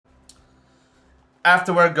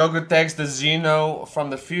Afterward, Goku takes the Xeno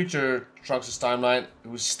from the future Trunks' timeline,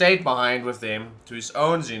 who stayed behind with him, to his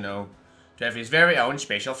own Xeno, to have his very own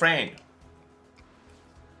special friend.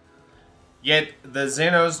 Yet, the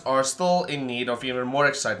Xenos are still in need of even more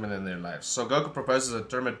excitement in their lives, so Goku proposes a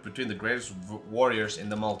tournament between the greatest warriors in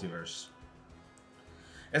the multiverse.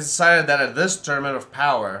 It's decided that at this tournament of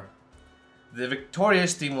power, the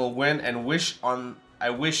victorious team will win and wish on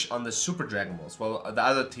the Super Dragon Balls, while the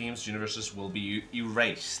other team's universes will be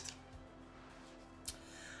erased.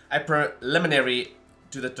 A preliminary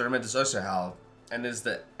to the tournament is also held, and is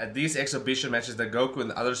at these exhibition matches that Goku and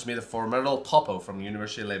the others meet a formidable Toppo from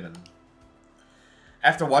Universe 11.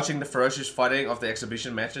 After watching the ferocious fighting of the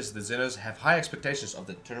exhibition matches, the Xenos have high expectations of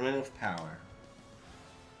the Tournament of Power.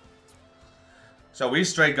 So we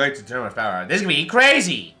straight going to the Tournament of Power. This is gonna be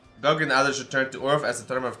crazy! Goku and the others return to Earth as the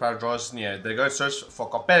Tournament of Power draws near. They go search for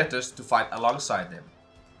competitors to fight alongside them.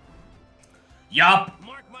 Yup!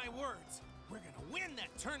 Mark my words, we're gonna win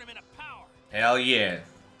that Tournament of Power! Hell yeah.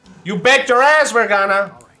 You bet your ass we're gonna!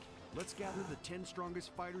 Alright, let's gather the 10 strongest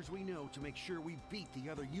fighters we know to make sure we beat the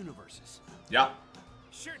other universes. Yup.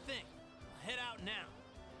 Sure thing. We'll head out now.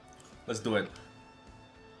 Let's do it.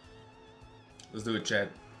 Let's do it, Chad.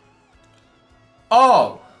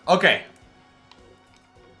 Oh! Okay.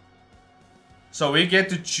 So we get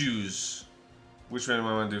to choose which one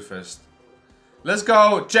we want to do first. Let's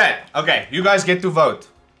go, chat. Okay, you guys get to vote.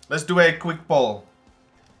 Let's do a quick poll.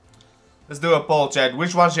 Let's do a poll, chat.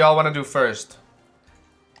 Which ones y'all want to do first?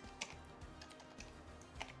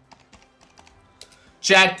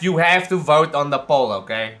 Chat, you have to vote on the poll,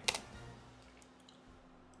 okay?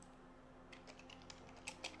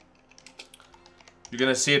 You're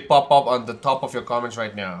gonna see it pop up on the top of your comments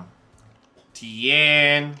right now.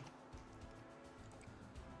 Tien.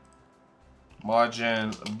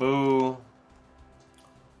 Margin Boo.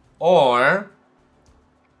 Or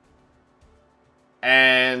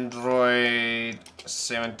Android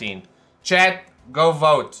 17. Chat, go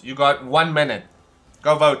vote. You got 1 minute.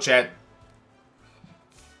 Go vote, chat.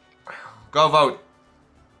 Go vote.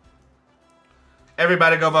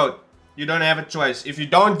 Everybody go vote. You don't have a choice. If you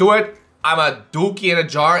don't do it, I'm a dookie in a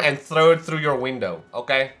jar and throw it through your window,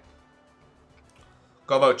 okay?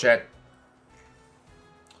 Go vote, chat.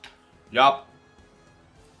 Yup.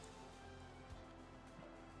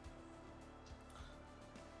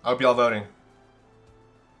 I hope y'all voting.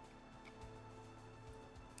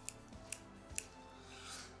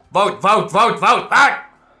 Vote, vote, vote, vote, vote!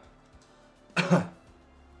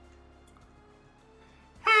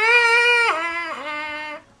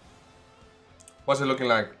 What's it looking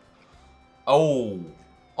like? Oh.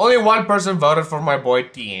 Only one person voted for my boy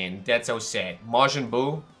Tien. That's so sad. Martian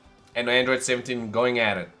Boo and Android 17 going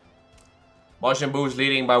at it. Martian Boo is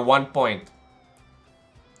leading by 1 point.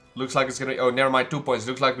 Looks like it's gonna be... Oh, never mind, 2 points.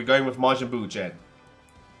 Looks like we're going with Martian Boo, Chad.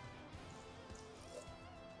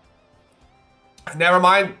 Never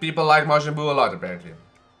mind, people like Martian Boo a lot, apparently.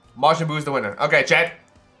 Martian Boo is the winner. Okay, Chad.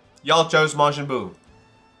 Y'all chose Martian Boo.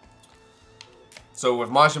 So with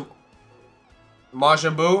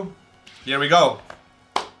Martian Boo, here we go.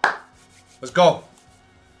 Let's go.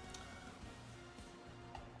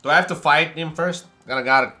 Do I have to fight him first? I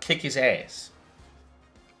gotta kick his ass.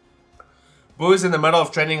 Boo is in the middle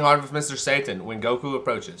of training hard with Mr. Satan when Goku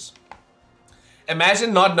approaches.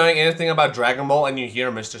 Imagine not knowing anything about Dragon Ball and you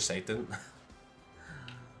hear Mr. Satan.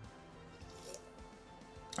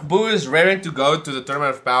 Boo is raring to go to the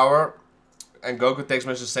Tournament of Power, and Goku takes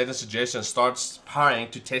Mr. Satan's suggestion and starts sparring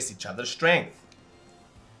to test each other's strength.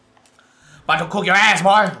 About to cook your ass,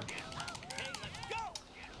 boy!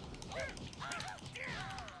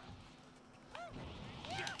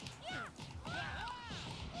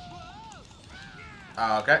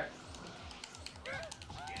 Okay.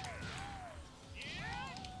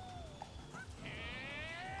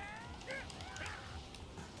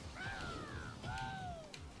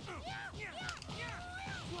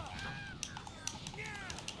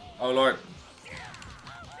 Oh Lord.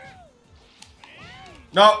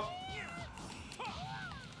 No!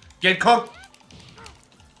 Get cooked!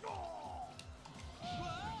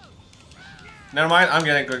 Never mind, I'm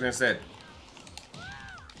getting cooked instead.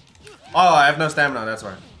 Oh, I have no stamina, that's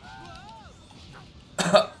why.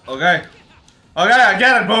 Okay. Okay, I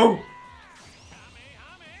get it, Boo!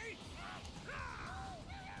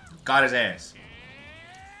 Got his ass.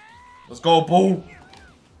 Let's go, Boo!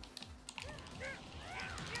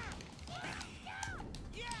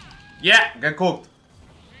 Yeah, get cooked.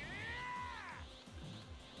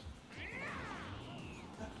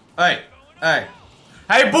 Hey, hey.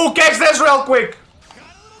 Hey, Boo, catch this real quick!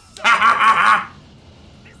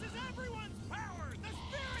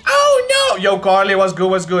 Oh Oh, yo, Carly, what's good?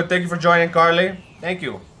 What's good? Thank you for joining, Carly. Thank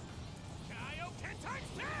you.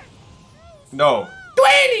 No.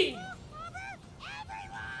 20!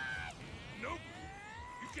 Nope.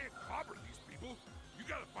 You can't clobber these people. You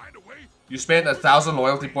gotta find a way. You spent 1,000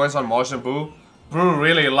 loyalty points on Mosh and Boo. Boo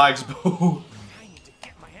really likes Boo. I need to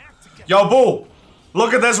get my act together. Yo, Boo!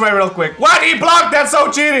 Look at this way real quick. What? He blocked? That's so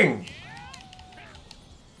cheating!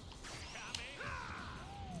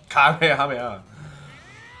 Kamehameha.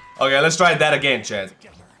 Okay, let's try that again, chat.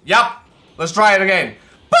 Yup. Let's try it again.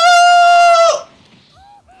 Boo!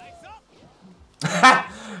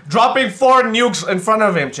 Dropping 4 nukes in front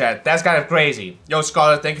of him, chat. That's kind of crazy. Yo,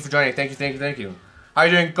 Scarlett, thank you for joining. Thank you, thank you, thank you. How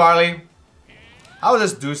you doing, Carly? How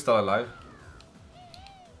is this dude still alive?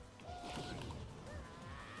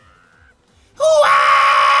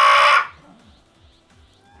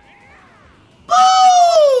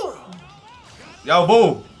 Boo! Yo,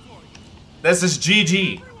 Boo! This is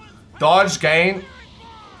GG. Dodge gain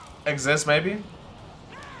exists, maybe?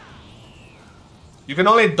 You can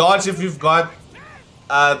only dodge if you've got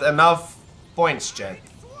enough points, chat.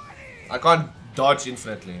 I can't dodge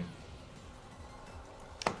infinitely.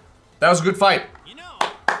 That was a good fight. You know,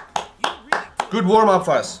 you really Good warm-up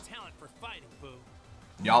for us. talent for fighting, Boo.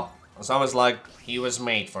 Yup. It's almost like he was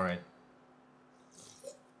made for it.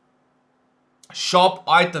 Shop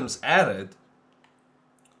items added?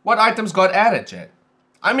 What items got added, chat?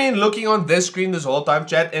 I mean, looking on this screen this whole time,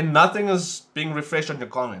 chat, and nothing is being refreshed on your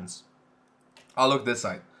comments. I'll look this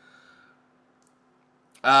side.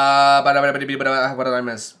 What did I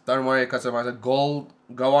miss? Don't worry, customize it. Gold,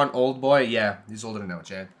 go on, old boy. Yeah, he's older now,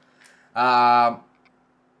 chat. Hi,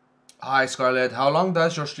 Scarlett. How long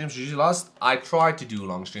does your streams usually last? I try to do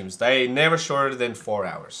long streams. They never shorter than 4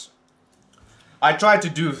 hours. I try to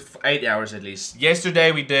do 8 hours at least.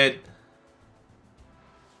 Yesterday we did,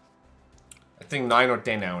 I think 9 or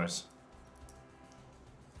 10 hours.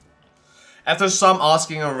 After some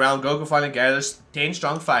asking around, Goku finally gathers 10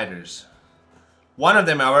 strong fighters. One of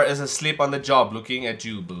them, however, is asleep on the job looking at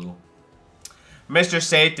you, Boo. Mr.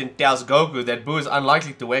 Satan tells Goku that Boo is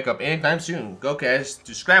unlikely to wake up anytime soon. Goku has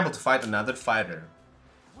to scramble to fight another fighter.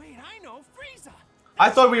 Wait, I know, Frieza. I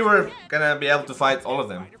thought we were gonna be able to fight all of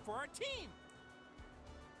them. Fighter for our team.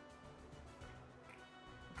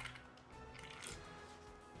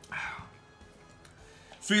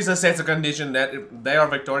 Frieza sets a condition that if they are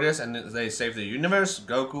victorious and they save the universe,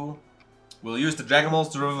 Goku will use the Dragon Balls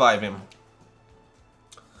to revive him.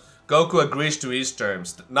 Goku agrees to his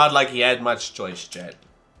terms. Not like he had much choice, chat.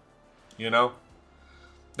 You know?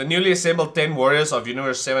 The newly assembled 10 warriors of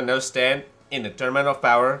Universe 7 now stand in the Tournament of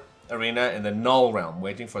Power arena in the Null Realm,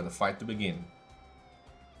 waiting for the fight to begin.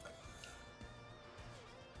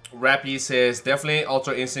 Rappy says, definitely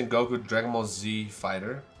Ultra Instinct Goku Dragon Ball Z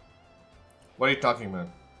fighter. What are you talking about?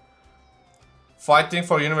 Fighting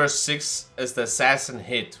for Universe 6 is the Assassin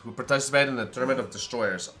Hit, who participated in the Tournament of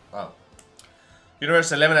Destroyers. Oh.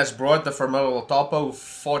 Universe 11 has brought the formidable Toppo, who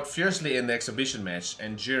fought fiercely in the exhibition match,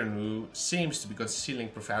 and Jiren, who seems to be concealing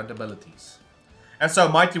profound abilities. And so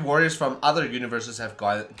mighty warriors from other universes have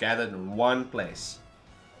gathered in one place.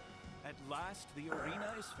 At last, the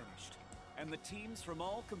arena is finished, and the teams from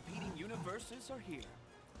all competing universes are here.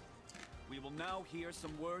 We will now hear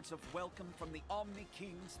some words of welcome from the Omni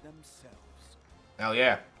Kings themselves. Hell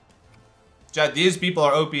yeah. Chat, these people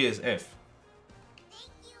are OP as F.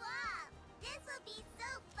 Thank you all. This will be so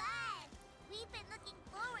fun. We've been looking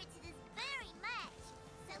forward to this very much.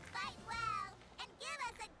 So fight well and give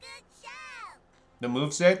us a good show. The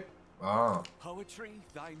moveset? Oh. Poetry,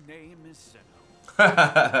 thy name is Zeno.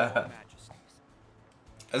 Your Majesties.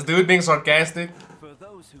 Is dude being sarcastic? For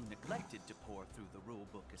those who neglected to pour through the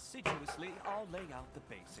rulebook assiduously, I'll lay out the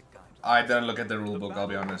basic guidelines. I didn't look at the The rulebook, I'll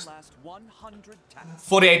be battle will honest. last 100 taps.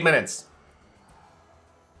 48 minutes.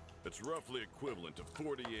 It's roughly equivalent to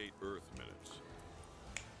 48 Earth minutes.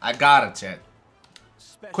 I got it, chat.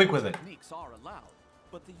 Special Quick with it. techniques are allowed,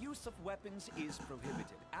 but the use of weapons is prohibited,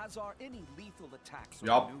 as are any lethal attacks or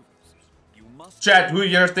Yup. maneuvers. You must Chat, who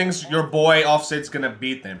here thinks your boy Offset's gonna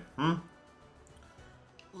beat them? Hmm?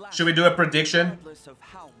 Should we do a prediction? Regardless of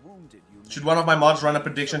how wounded you may Should one of my mods run a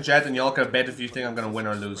prediction, chat, and y'all can bet if you think I'm gonna win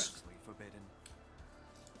or lose? expressly forbidden.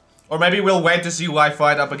 Or maybe we'll wait to see who I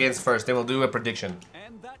fight up against first, then we'll do a prediction.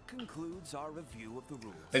 And that concludes our review of the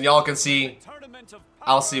rules. Then y'all can see, Tournament of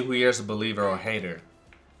I'll see who here is a believer or a hater.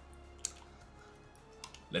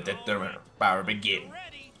 Let the tournament of power begin.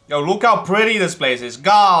 Ready? Yo, look how pretty this place is.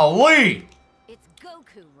 Golly! It's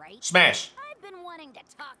Goku, right? Smash! I've been wanting to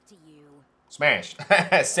talk to you. Smash.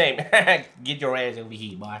 Same. Get your ass over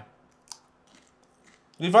here, boy.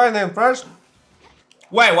 You find them first?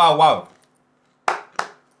 Wait, wow.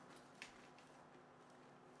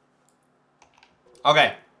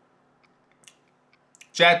 Okay.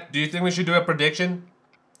 Chat, do you think we should do a prediction?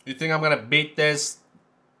 You think I'm gonna beat this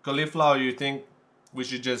cauliflower, or you think we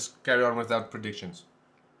should just carry on without predictions?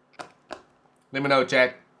 Let me know,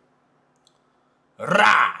 chat.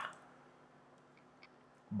 Rah!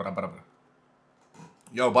 Bra, bra, bra.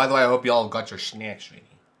 Yo, by the way, I hope y'all got your snacks ready.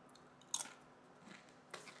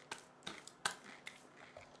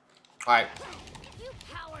 Alright. You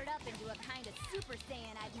powered up into a kind of Super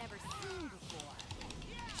Saiyan I've never seen before.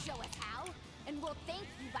 Show us how, and we'll thank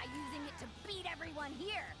you by using it to beat everyone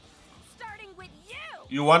here. Starting with you!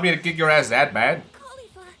 You want me to kick your ass that bad?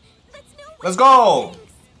 Cauliflower, let's know what Let's go!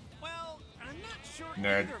 Well, I'm not sure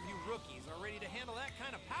Nerd. either of you rookies are ready to handle that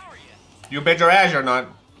kind of power yet. You bet your ass you're not.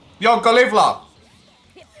 Yo, cauliflower!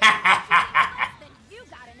 then you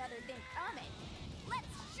got another thing coming. Let's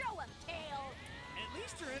show 'em, Tail. At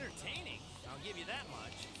least you're entertaining. I'll give you that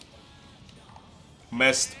much.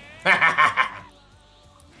 Missed.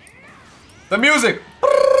 The music!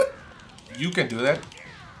 You can do that.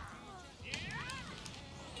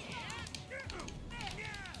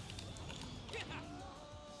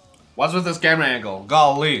 What's with this camera angle?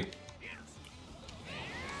 Golly.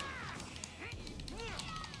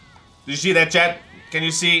 Did you see that, chat? Can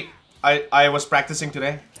you see? I was practicing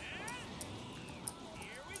today.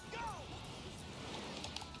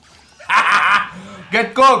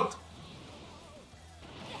 Get cooked!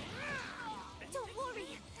 Don't worry,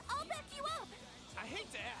 I'll back you up. I hate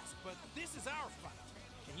to ask, but this is our fight.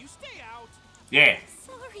 Can you stay out? Yeah.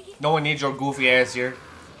 Sorry. No one needs your goofy ass here.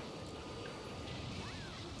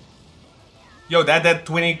 Yo, that did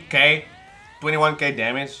 20k, 21k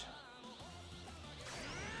damage.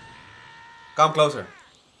 Come closer.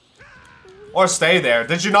 Or stay there.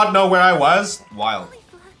 Did you not know where I was? Wild.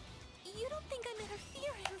 Cauliflower, you don't think I'm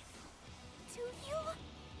interfering, do you?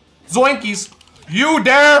 Zoinkies! You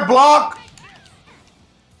dare block!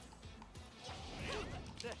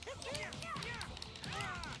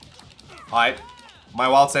 Alright. My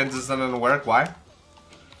wild senses didn't work. Why?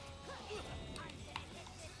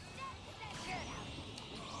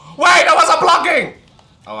 Wait! I wasn't blocking!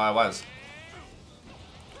 Oh, I was.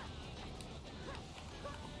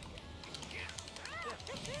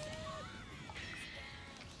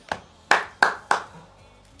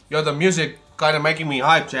 Yo, the music kind of making me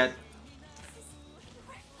hype, chat.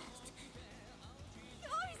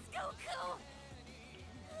 Yours, Goku.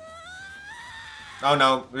 Oh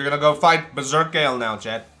no, we're gonna go fight Berserk Gale now,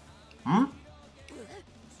 chat. Hmm?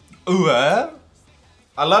 Ooh, I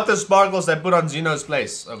love the sparkles they put on Xeno's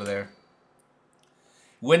place over there.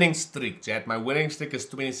 Winning streak, chat. My winning streak is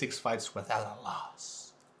 26 fights without a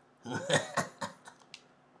loss. You're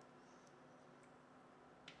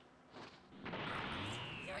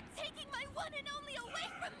taking my one and only away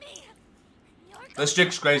from me. You're This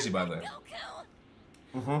chick's crazy, by the way.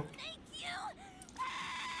 Goku. Mm-hmm. Thank you.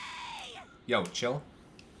 Hey, Yo, chill.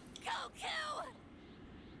 Goku.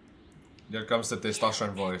 There comes the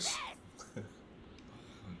testosterone voice.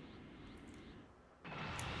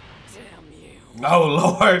 Damn you. Oh,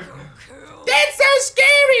 Lord. That's so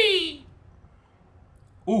scary!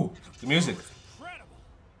 Ooh, the music. Incredible.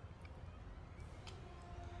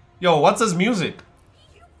 Yo, what's this music?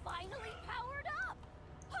 You finally powered up.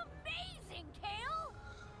 Amazing, Kale.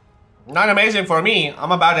 Not amazing for me.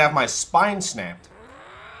 I'm about to have my spine snapped.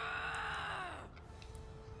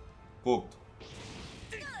 Cooked.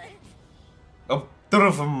 Oh,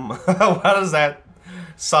 drufum. What is that?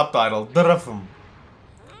 Subtitle. Drufum.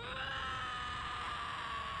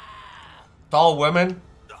 Tall women?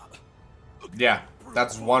 Yeah,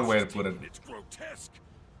 that's one way to put it. It's grotesque.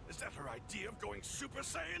 Is that her idea of going Super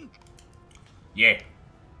Saiyan? Yeah.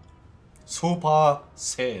 Super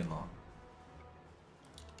Saiyan.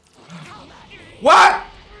 What?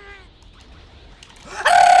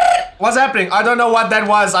 What's happening? I don't know what that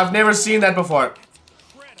was. I've never seen that before.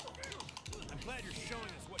 Incredible. I'm glad you're showing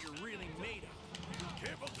us what you're really made of.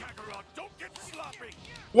 Careful, Kakarot. Don't get sloppy.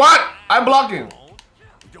 What? I'm blocking.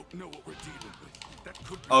 We don't know what we're dealing with. That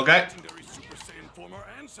could be Okay. the legendary Super Saiyan form our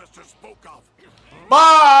ancestors spoke of.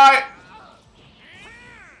 Bye!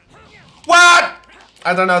 What?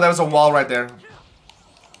 I don't know, there was a wall right there.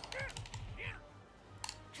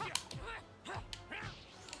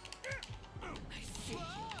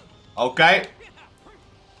 Okay.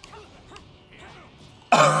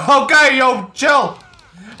 Okay, yo, chill.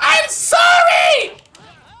 I'm sorry!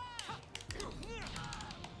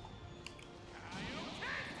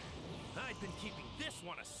 I've been keeping this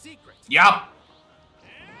one a secret. Yup.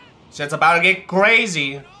 Shit's about to get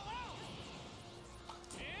crazy. I'll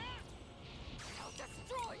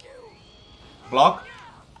destroy you. Block.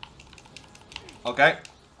 Okay.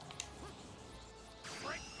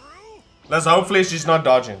 Let's hopefully she's not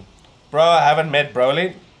dodging. Bro, I haven't met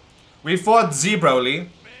Broly. We fought Z Broly,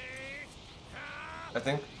 I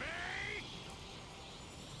think.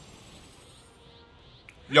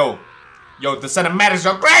 Yo, the cinematics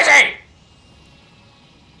are crazy!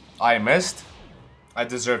 I missed. I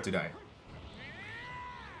deserve to die.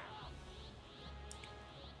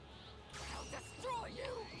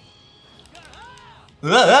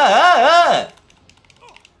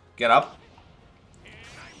 Get up.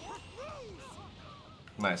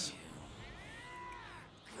 Nice.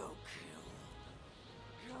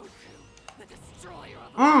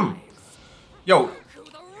 Yo.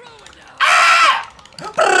 Ah!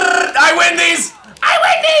 I win these! I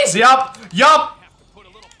win these! Yup.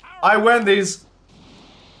 I win these.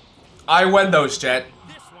 I win those, chat.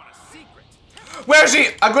 Where is she?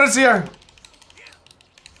 I couldn't see her.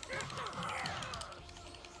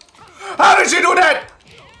 How did she do that?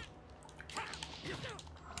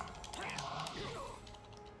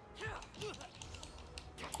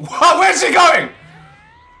 Wow, where's she going?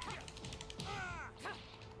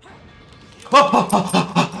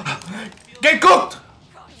 Get cooked!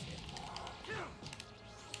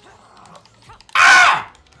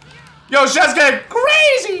 Ah! Yo, she's getting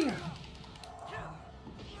crazy!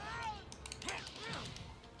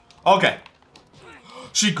 Okay.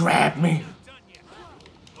 She grabbed me.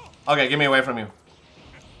 Okay, get me away from you.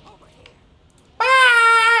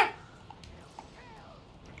 Bye!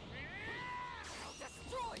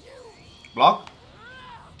 Block?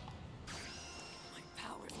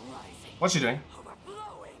 What's she doing?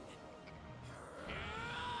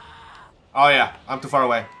 Oh yeah, I'm too far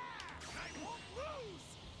away.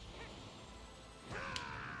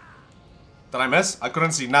 Did I miss? I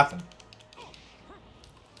couldn't see nothing.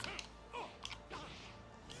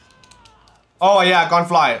 Oh yeah, I can't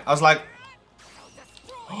fly. I was like,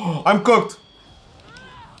 oh, I'm cooked.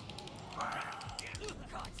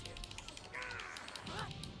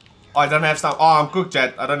 Oh, I don't have stuff. Oh, I'm cooked,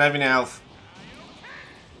 Jet. I don't have any health.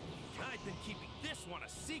 I've been keeping this one a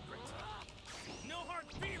secret. No hard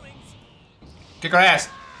feelings. Kick her ass.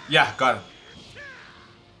 Yeah, got it.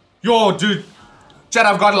 Yo, dude. Jet,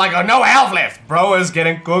 I've got like no health left. Bro is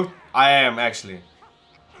getting cooked. I am actually.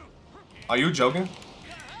 Are you joking?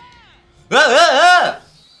 I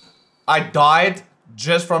died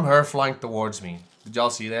just from her flying towards me. Did y'all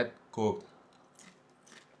see that? Cool.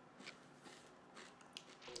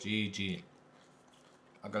 GG.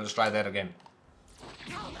 I'm gonna try that again.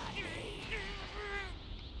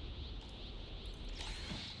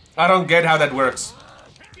 I don't get how that works.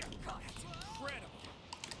 Incredible.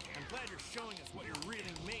 I'm glad you're showing us what you're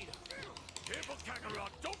really made of. Careful, Kakarot,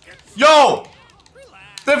 don't get Yo!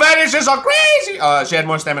 The vanishes are crazy! She had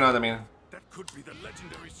more stamina than me. That could be the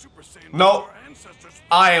legendary Super Saiyan No. our ancestors.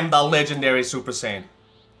 I am the legendary Super Saiyan.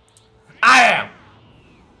 I am!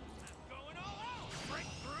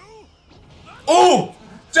 Ooh!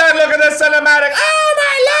 Jen, look at this cinematic! Oh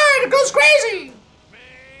my lord! It goes crazy!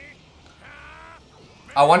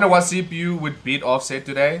 I wonder what CPU would beat Offset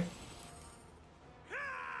today.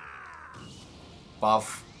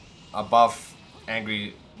 Buff. A buff,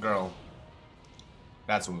 angry girl.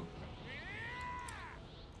 That's who.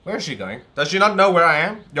 Where is she going? Does she not know where I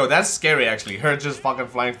am? Yo, that's scary actually. Her just fucking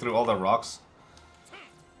flying through all the rocks.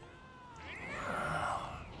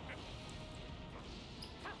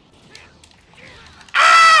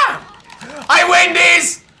 Ah! I win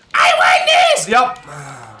this! I win this! Yup.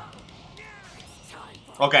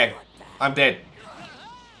 Okay, I'm dead.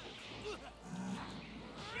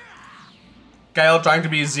 Kyle trying to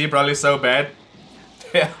be Z probably so bad.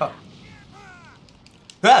 Yeah.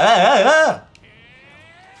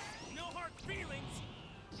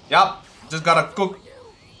 Yup, just gotta cook.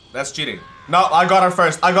 That's cheating. No, I got her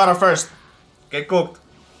first. I got her first. Get cooked.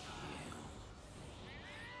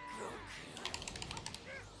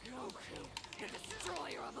 Goku, the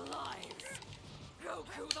destroyer of lives.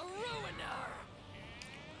 Goku, the ruiner.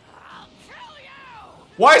 I'll kill you.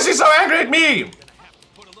 Why is he so angry at me?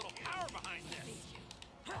 Put a little power behind this.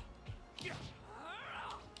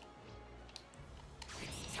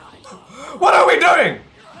 What are we doing?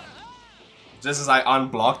 Just as I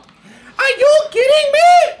unblocked. Are you kidding me?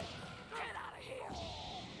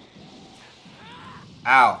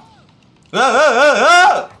 Ow.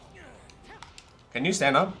 Can you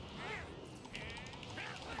stand up?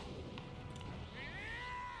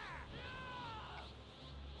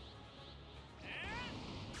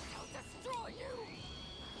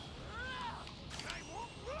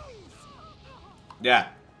 Yeah.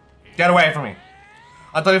 Get away from me.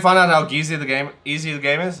 I thought you found out how easy the game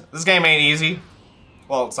is. This game ain't easy.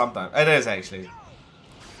 Well, sometimes. It is actually.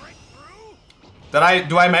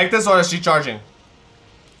 Do I make this or is she charging?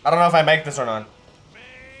 I don't know if I make this or not.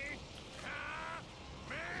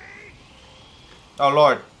 Oh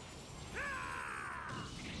lord.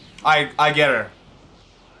 I get her.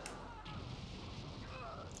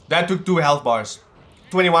 That took 2 health bars.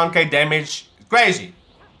 21k damage. Crazy.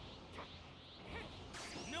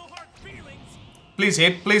 No hard feelings. Please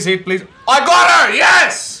hit, please hit, please. I got her!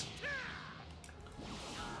 Yes!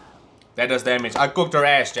 That does damage. I cooked her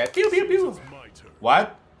ass, chat. Pew pew pew.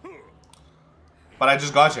 What? But I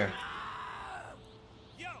just got you.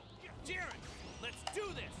 Yo, Jiren, let's do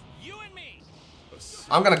this. You and me.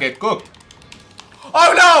 I'm gonna get cooked.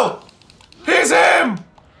 Oh no! He's him!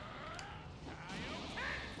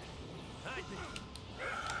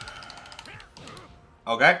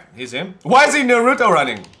 Okay, he's him. Why is he Naruto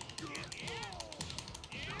running?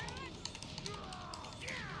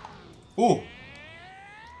 Ooh.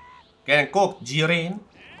 Getting cooked, Jiren.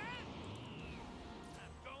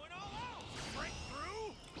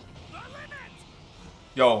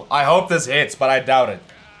 Yo, I hope this hits, but I doubt it.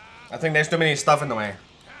 I think there's too many stuff in the way.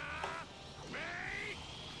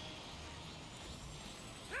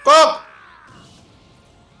 Cook!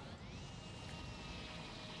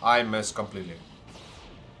 I missed completely.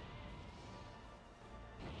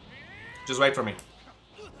 Just wait for me.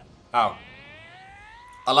 Ow.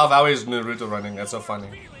 I love how he's Naruto running. That's so funny.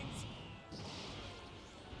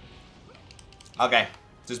 Okay.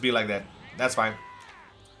 Just be like that. That's fine.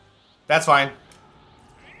 That's fine.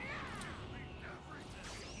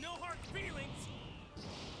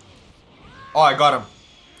 Oh, I got him.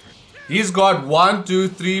 He's got 1, 2,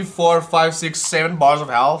 3, 4, 5, 6, 7 bars of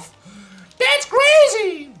health. That's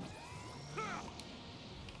crazy!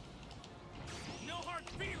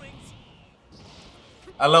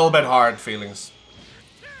 A little bit hard feelings.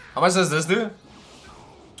 How much does this do?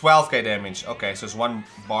 12k damage. Okay, so it's 1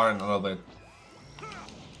 bar and a little bit.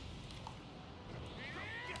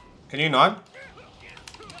 Can you not?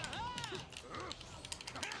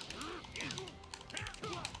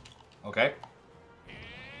 Okay.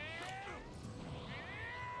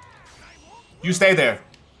 You stay there.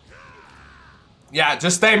 Yeah,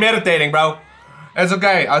 just stay meditating, bro. It's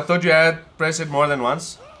okay. I thought you had pressed it more than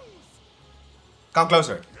once. Come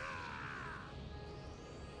closer.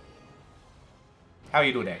 How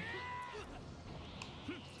you do that?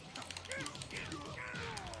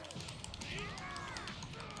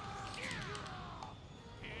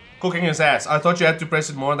 Cooking his ass. I thought you had to press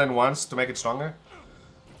it more than once to make it stronger.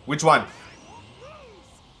 Which one?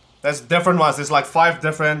 There's different ones. There's like 5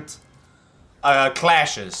 different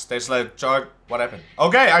clashes. There's like charge. What happened?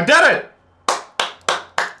 Okay, I did it.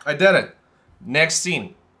 I did it. Next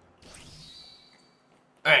scene.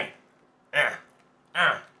 Hey,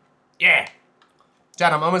 yeah.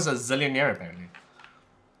 Chad, I'm almost a zillionaire apparently.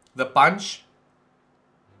 The punch.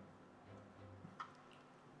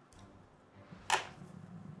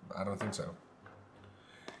 I don't think so.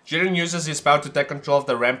 Jiren uses his power to take control of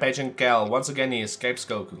the rampaging Cal. Once again, he escapes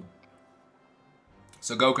Goku.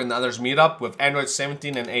 So Goku and the others meet up with androids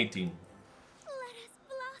 17 and 18. Let us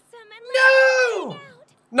blossom and No!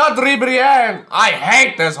 Not Ribrianne! I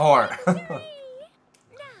hate this whore! now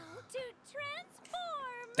to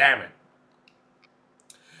transform. Damn it.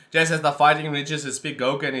 Just as the fighting reaches its peak,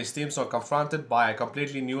 Goku and his teams are confronted by a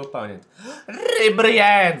completely new opponent.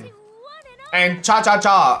 Ribrianne! And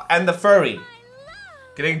Cha-Cha-Cha and the furry.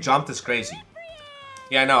 Getting jumped is crazy.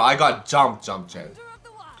 Yeah, no, I got jumped, Chad.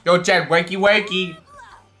 Yo, Chad, wakey, wakey.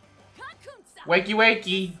 Wakey,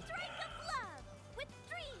 wakey.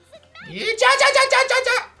 Yeah,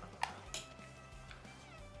 cha-cha-cha-cha-cha-cha.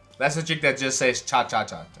 That's the chick that just says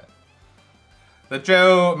cha-cha-cha. The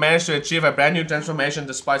trio managed to achieve a brand new transformation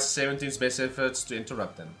despite 17's best efforts to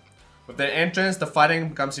interrupt them. With their entrance, the fighting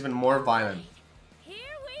becomes even more violent. Here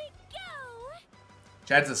we go.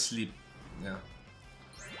 Chad's asleep. Yeah.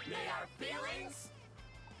 May our feelings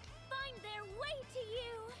Find their way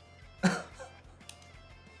to you.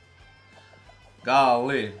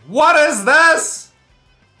 Golly. What is this?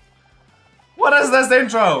 What is this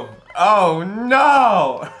intro? Oh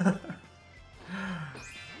no!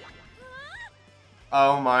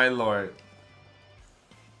 Oh my lord.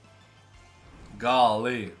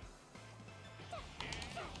 Golly.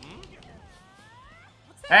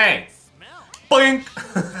 Hey! Boink!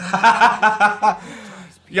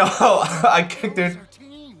 Yo, I kicked her.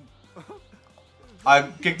 I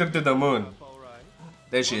kicked her to the moon.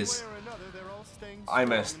 There she is. I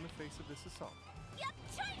missed.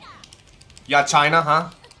 Yeah, China, huh?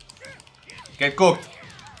 Get cooked.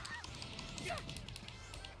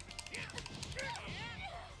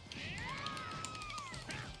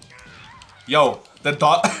 Yo,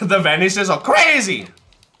 The vanishes are crazy.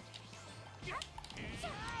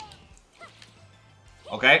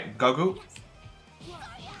 Okay, Goku.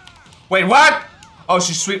 Wait, what? Oh,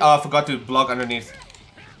 she's sweet. Oh, I forgot to block underneath.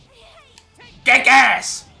 Kick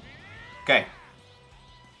ass. Okay.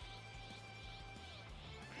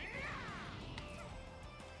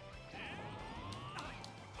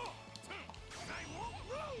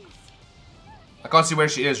 I can't see where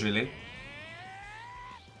she is, really.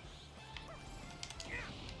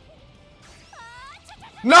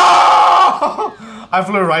 No! I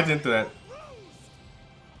flew right into that.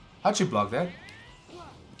 How'd she block that?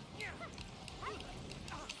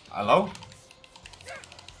 Hello?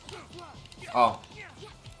 Oh.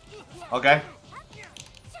 Okay.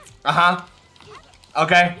 Uh-huh.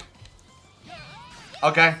 Okay.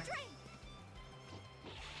 Okay.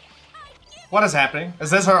 What is happening?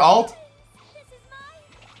 Is this her ult?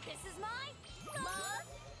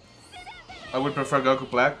 I would prefer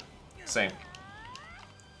Goku Black. Same.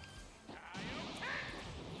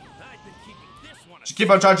 She keep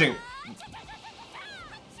on charging.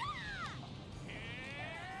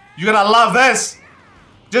 You're gonna love this.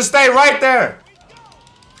 Just stay right there.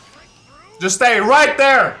 Just stay right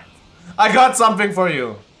there. I got something for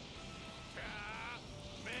you.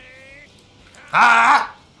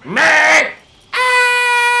 Ah! Me!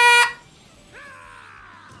 Ah!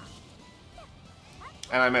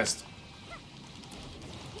 And I missed.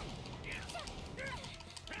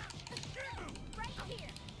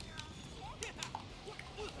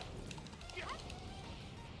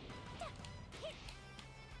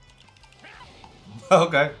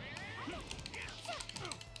 Okay.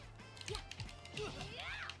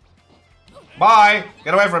 Bye!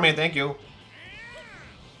 Get away from me, thank you.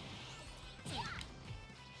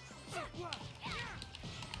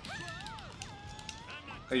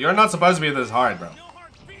 Hey, you're not supposed to be this hard, bro.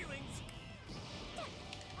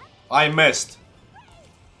 I missed.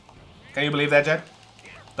 Can you believe that, Jet?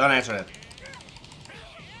 Don't answer it.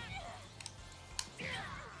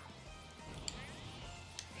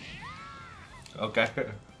 Okay.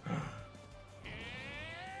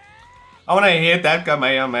 I wanna hit that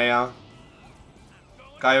Kamehameha.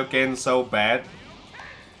 Kaioken so bad.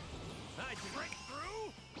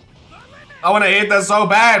 I wanna hit that so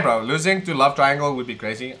bad, bro. Losing to Love Triangle would be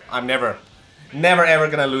crazy. I'm never ever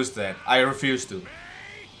gonna lose that. I refuse to.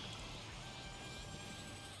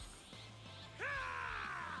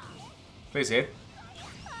 Please hit.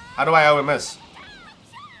 How do I always miss?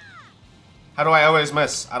 How do I always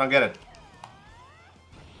miss? I don't get it.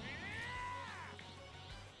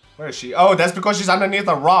 Where is she? Oh, that's because she's underneath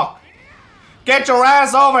a rock. Get your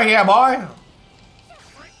ass over here, boy.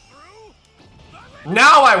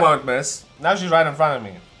 Now I won't miss. Now she's right in front of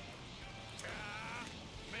me.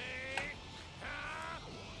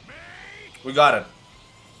 We got it.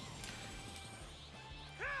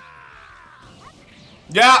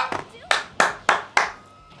 Yeah.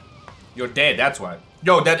 You're dead, that's why.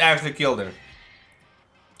 Yo, that actually killed her.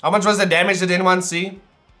 How much was the damage? Did anyone see?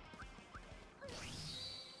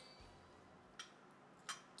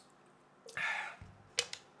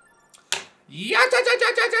 Yeah,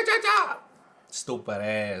 stupid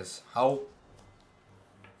ass. How?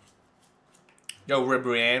 Yo,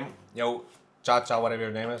 Ribrian. Yo, Cha-Cha, whatever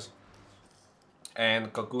your name is.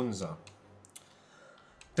 And Kakunza.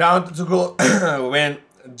 Down to go when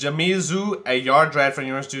Jamizu, a yard rat from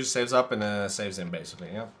Universe 2, saves up and saves him, basically,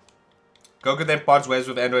 yeah. Goku then parts ways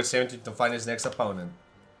with Android 17 to find his next opponent.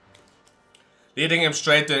 Leading him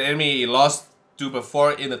straight to an enemy he lost to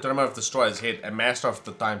before in the Tournament of Destroyers hit, a master of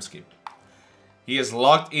the time skip. He is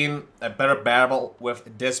locked in a better battle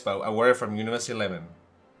with Dispo, a warrior from Universe 11.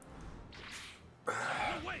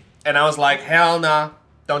 And I was like, hell nah,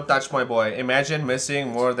 don't touch my boy. Imagine missing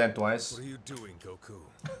more than twice. What are you doing, Goku?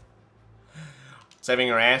 Saving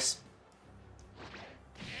your ass.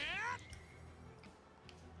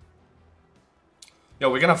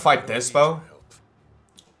 Yo, we're gonna fight Dispo.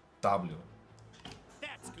 W.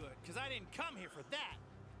 That's good, because I didn't come here for that.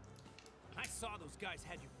 I saw those guys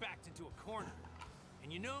had you backed into a corner.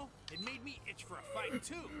 And you know, it made me itch for a fight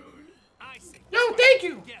too. I say, no, thank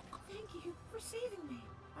you. Together. Thank you for saving me.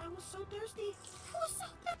 I was so thirsty. I was so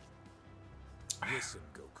thirsty. Listen,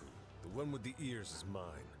 Goku. The one with the ears is mine.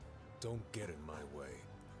 Don't get in my way.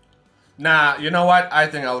 Nah, you know what? I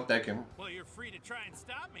think I'll take him. Well, you're free to try and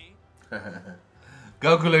stop me.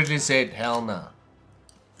 Goku literally said, hell nah.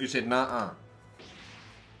 You said, nah-uh.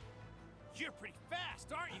 You're pretty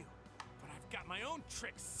fast, aren't you? But I've got my own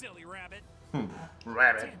tricks, silly rabbit.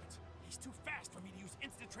 Rabbit. Damn it. He's too fast for me to use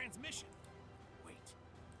instant transmission. Wait.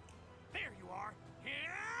 There you are.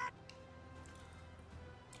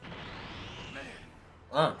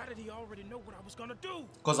 How did he already know what I was gonna do?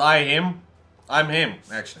 Cause I'm him,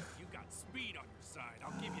 actually. You got speed on your side,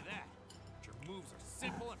 I'll give you that. But your moves are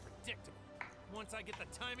simple and predictable. Once I get the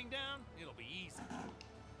timing down, it'll be easy.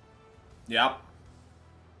 Yep.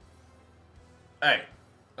 Hey.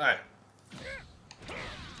 Hey.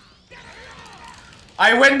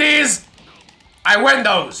 I win these! I win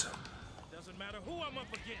those! Doesn't matter who I'm up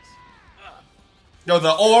against. Yo,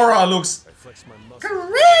 the aura looks I flex my muscles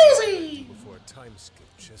crazy! before a time skip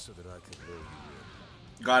just so that I could lure you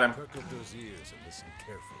in. Got him. Perk up those ears and listen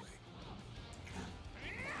carefully.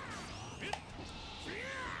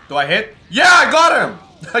 Do I hit? Yeah, I got him!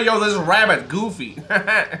 Yo, this rabbit, Goofy.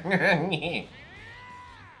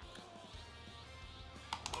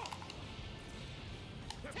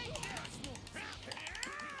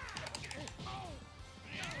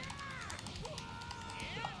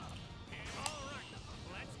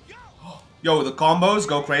 Yo, the combos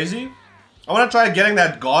go crazy. I want to try getting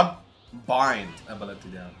that God Bind ability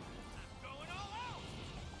down.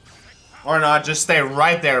 Or not, just stay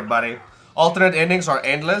right there, buddy. Alternate endings are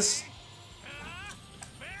endless.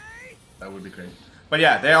 That would be great. But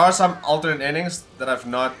yeah, there are some alternate endings that I've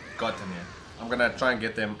not gotten yet. I'm gonna try and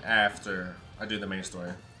get them after I do the main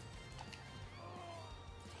story.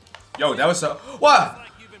 Yo, that was so... What? Like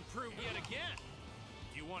you've improved yet again.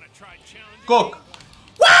 You want to try challenging? Cook.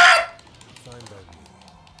 What? Fine by me.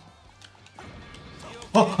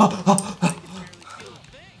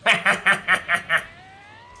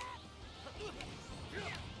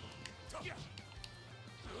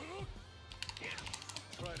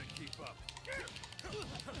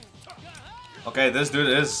 Okay, this dude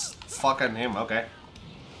is fucking him, okay.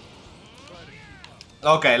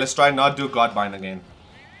 Okay, let's try not do Godbind again.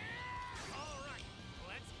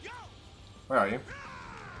 Where are you?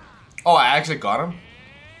 Oh, I actually got him?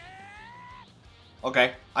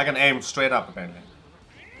 Okay, I can aim straight up apparently.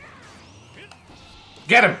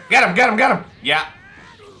 Get him! Get him! Get him! Get him! Yeah.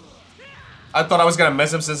 I thought I was gonna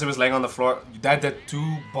miss him since he was laying on the floor. That did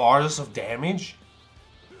 2 bars of damage?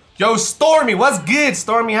 Yo, Stormy! What's good,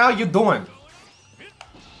 Stormy? How you doing?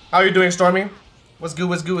 How you doing, Stormy? What's good?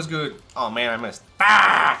 What's good? What's good? Oh man, I missed.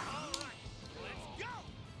 Ah!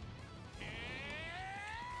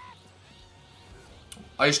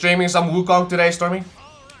 Are you streaming some Wukong today, Stormy?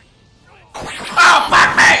 Oh,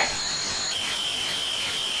 fuck me!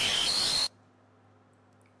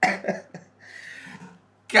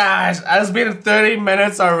 Guys, it's been 30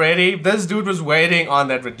 minutes already. This dude was waiting on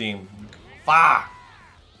that redeem. Fuck.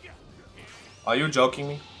 Are you joking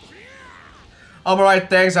me? I'm alright,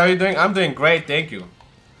 thanks. How are you doing? I'm doing great, thank you.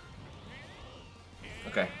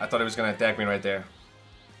 Okay, I thought he was gonna attack me right there.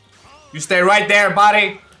 You stay right there,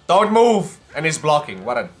 buddy. Don't move. And he's blocking.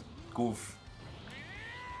 What a goof.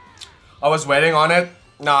 I was waiting on it.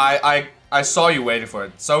 No, I saw you waiting for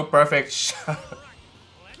it. So perfect.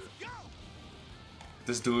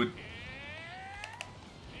 This dude.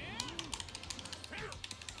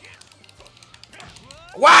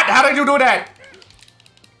 What? How did you do that?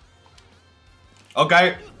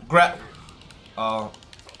 Okay, grab. Oh,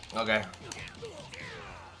 okay.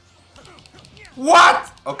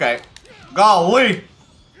 What? Okay. Golly.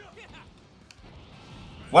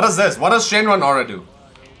 What is this? What does Shenron Aura do?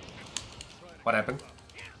 What happened?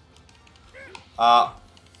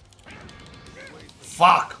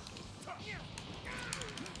 Fuck.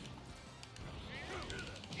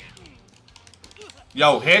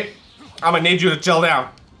 Yo, hit. I'm gonna need you to chill down.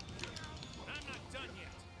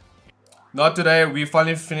 Not today, we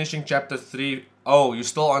finally finishing chapter 3. Oh, you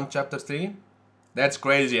still on chapter 3? That's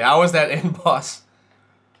crazy. How was that end boss?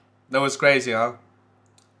 That was crazy, huh?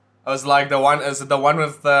 I was like the one, is it the one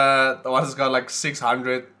with the one that's got like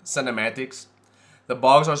 600 cinematics? The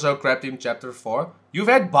bugs are so crappy in chapter 4. You've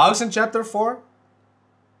had bugs in chapter 4?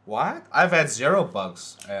 What? I've had 0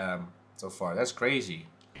 bugs so far. That's crazy.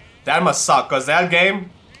 That must suck, cause that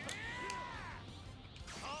game,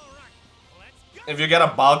 if you get a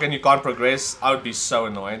bug and you can't progress, I would be so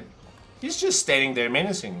annoyed. He's just standing there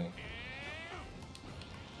menacing me.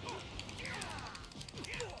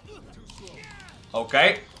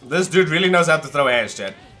 Okay, this dude really knows how to throw hands,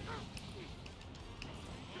 chat.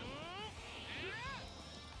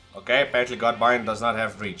 Okay, apparently Godbind does not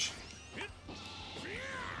have reach.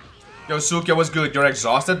 Yo, Sukia, what's good? You're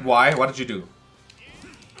exhausted? Why? What did you do?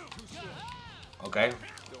 Okay.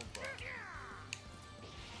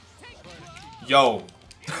 Yo.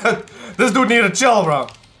 This dude need to chill, bro.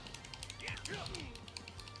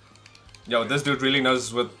 Yo, this dude really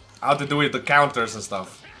knows how to do it, the counters and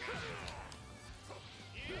stuff.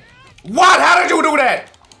 What? How did you do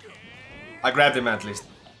that? I grabbed him at least.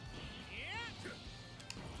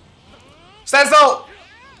 Stand still!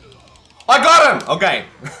 I got him! Okay.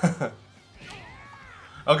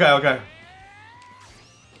 Okay.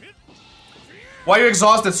 Why are you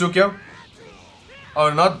exhausted, Tsukio? Oh,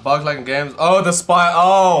 not bugs like in games. Oh, the spy.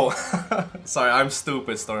 Oh! Sorry, I'm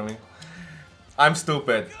stupid, Stormy. I'm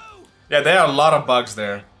stupid. Yeah, there are a lot of bugs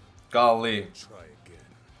there. Golly.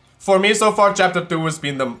 For me, so far, Chapter 2 has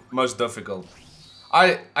been the most difficult.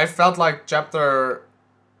 I felt like Chapter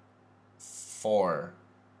 4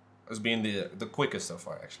 has been the quickest so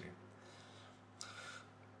far, actually.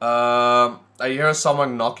 I hear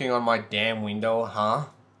someone knocking on my damn window, huh?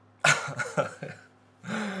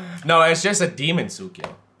 No, it's just a demon,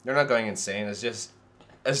 Tsukio. You're not going insane. It's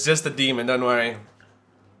just a demon. Don't worry.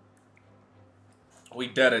 We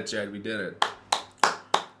did it, Jed. We did it.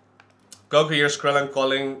 Goku hears Krillin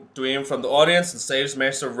calling to him from the audience and saves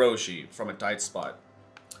Master Roshi from a tight spot.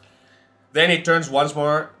 Then he turns once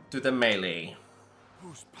more to the melee.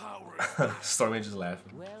 Whose power? Stormy just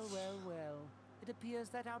laughing. Well. It appears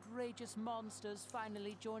that outrageous monster's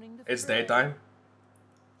finally joining the It's fray. daytime.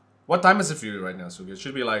 What time is it for you right now, Suki? It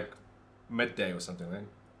should be like midday or something, right?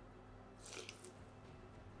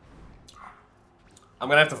 I'm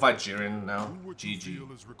gonna have to fight Jiren now. GG.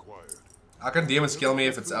 How can demons kill me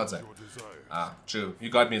if it's outside? Ah, true. You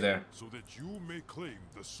got me there. So that you may claim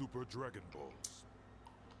the Super Dragon Balls.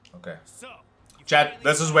 Okay. Chat,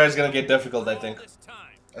 this is where it's gonna get difficult, I think.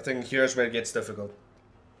 I think here's where it gets difficult.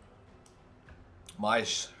 My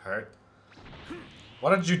hurt.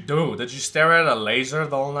 What did you do? Did you stare at a laser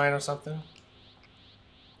the whole night or something?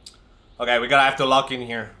 Okay, we're gonna have to lock in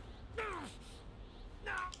here.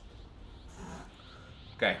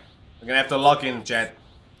 Okay, we're gonna have to lock in, chat.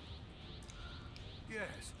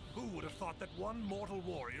 Yes, who would have thought that one mortal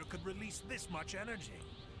warrior could release this much energy?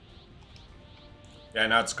 Yeah,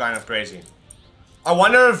 now it's kind of crazy. I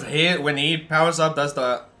wonder if he, when he powers up, does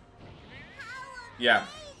the... Yeah.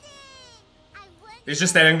 He's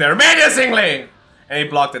just standing there menacingly! And he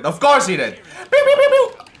blocked it. Of course he did! Pew, pew,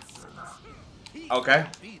 pew, pew. Okay.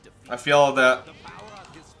 I feel the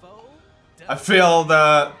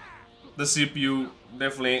CPU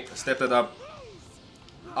definitely stepped it up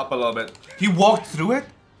a little bit. He walked through it?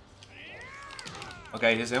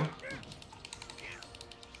 Okay, here's him.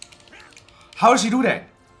 How does he do that?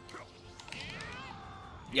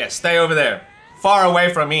 Yeah, stay over there. Far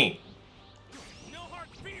away from me.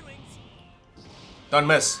 Don't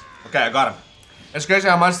miss. Okay, I got him. It's crazy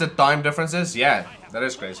how much the time difference is. Yeah, that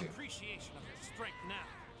is crazy.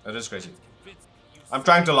 That is crazy. I'm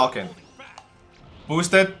trying to lock in.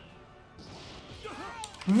 Boosted.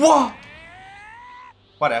 What?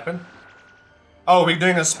 What happened? Oh, we're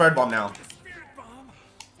doing a spirit bomb now.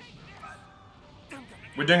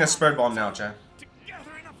 We're doing a spirit bomb now, chat.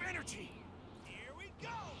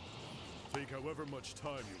 Take however much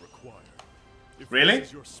time you require. If Really? this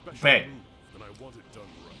is your special Wait. move, then I want it done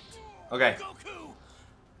right. Okay.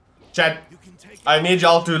 Chat, I need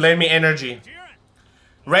y'all to lend me energy.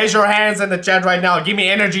 Raise your hands in the chat right now. Give me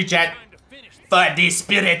energy, chat. For the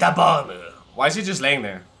spirit bomb. Why is he just laying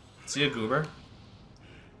there? Is he a goober?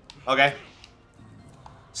 Okay.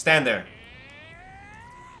 Stand there.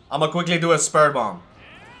 I'm gonna quickly do a spur bomb.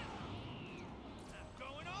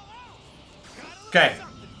 Okay.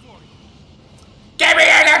 Give me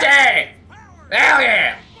energy! Hell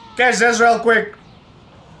yeah! Catch this real quick.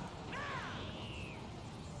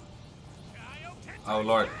 Oh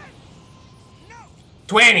lord.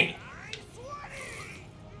 20!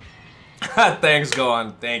 Thanks, go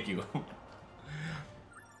on. Thank you.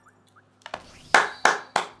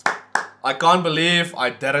 I can't believe I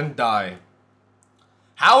didn't die.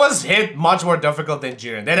 How is hit much more difficult than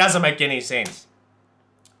Jiren? That doesn't make any sense.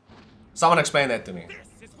 Someone explain that to me.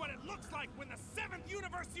 This is what it looks like when the 7th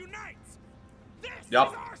universe unites. This Yup.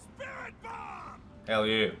 is our spirit bomb. Hell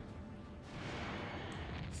yeah.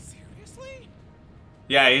 Seriously?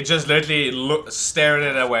 Yeah, he just literally stared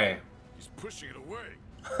it away. He's pushing it away.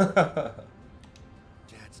 Dad's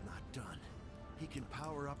not done. He can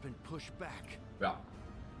power up and push back. Yeah.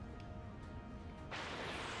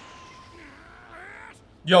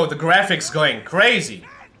 Yo, the graphics going crazy.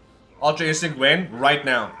 Ultra Instinct win right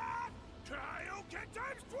now.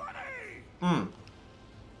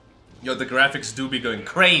 Yo, the graphics do be going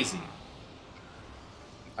crazy.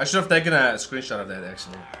 I should have taken a screenshot of that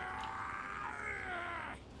actually.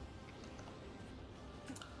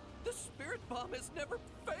 The spirit bomb has never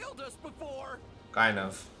failed us before. Kind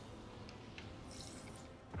of.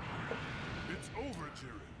 It's over,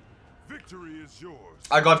 Jiren. Victory is yours.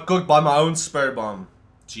 I got cooked by my own spur bomb.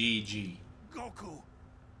 GG. Goku,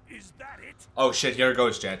 is that it? Oh shit, here it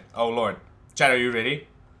goes, Chad. Oh lord. Chad, are you ready?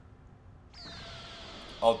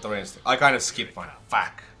 Ultra Instinct. I kind of skipped one.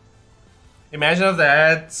 Fuck. Imagine if they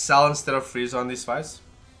had Sal instead of Frieza on these fights.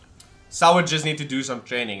 Sal would just need to do some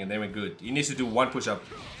training and then we're good. He needs to do one push-up.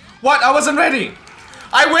 What? I wasn't ready!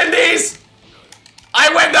 I win these! I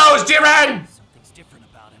win those, Jiren! Something's different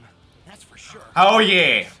about him, that's for sure. Oh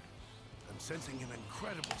yeah! I'm sensing an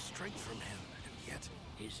incredible strength from him, and yet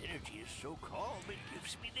his energy is so calm it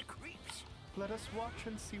gives me the creeps. Let us watch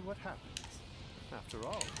and see what happens. After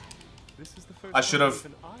all, this is the first I should have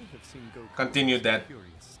time even I have seen Goku continued that. furious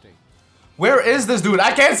state. Where is this dude?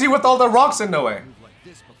 I can't see with all the rocks in the way. Like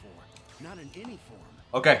this before, not in any form.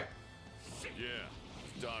 Okay. Yeah,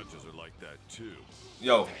 dodges are like that too.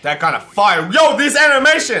 Yo, that kind of fire. Yo, these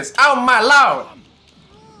animations! Oh my lord!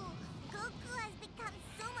 Goku has become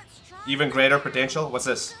so much stronger. Even greater potential? What's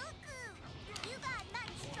this? Goku, you got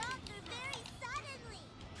much stronger very suddenly.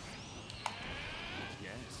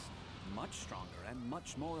 Yes, much stronger and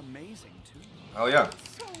much more amazing too. Oh yeah.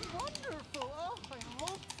 So wonderful! Oh, I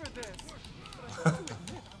hoped for this. But I have to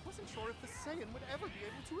admit, I wasn't sure if the Saiyan would ever be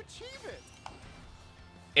able to achieve it.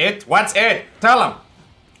 It? What's it? Tell him.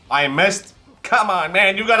 I missed. Come on,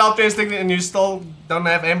 man. You got Ultra Instinct and you still don't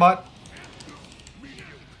have aimbot?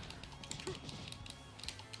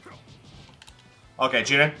 Okay,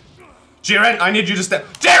 Jiren. Jiren, I need you to stop.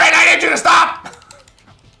 Jiren, I need you to stop!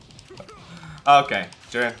 Okay,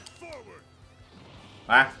 Jiren.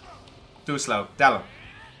 Huh? Too slow. Tell him.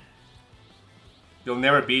 You'll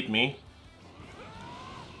never beat me.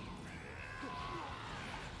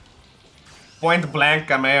 Point blank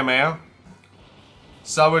Kamehameha.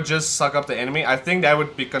 So would just suck up the enemy. I think that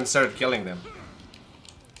would be considered killing them.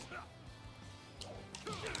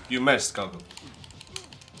 You missed, Goku.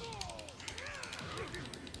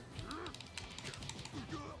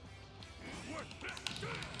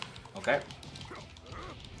 Okay.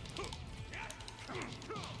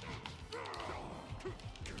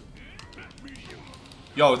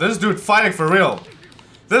 Yo, this dude fighting for real.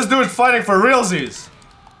 This dude fighting for realsies.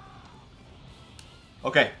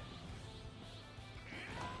 Okay.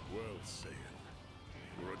 Well, Saiyan,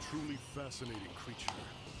 you're a truly fascinating creature.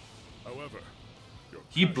 However, your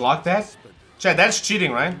He blocked that? Chad, that's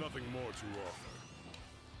cheating, right? nothing more to offer.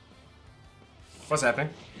 What's happening?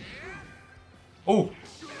 Oh.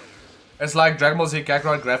 It's like Dragon Ball Z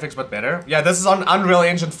Kakarot graphics, but better. Yeah, this is on Unreal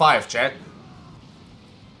Engine 5, chat.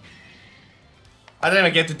 I didn't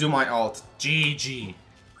even get to do my ult. GG.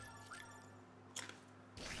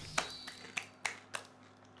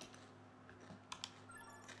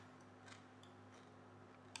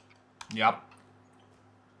 Yup.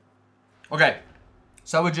 Okay.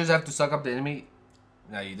 So I would just have to suck up the enemy.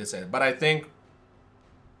 No, you did say it. But I think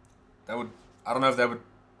that would... I don't know if that would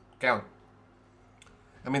count.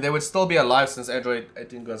 I mean, they would still be alive since Android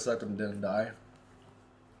 18 got sucked and didn't die.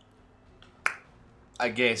 I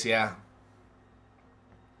guess, yeah.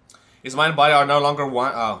 His mind and body are no longer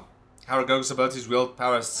one. Oh. However, Goku's abilities wield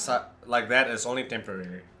power like that is only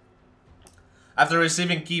temporary. After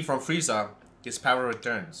receiving Ki from Frieza, his power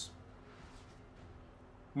returns.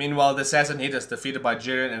 Meanwhile, the assassin Hit is defeated by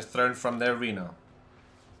Jiren and thrown from the arena.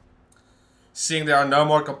 Seeing there are no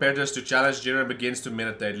more competitors to challenge, Jiren begins to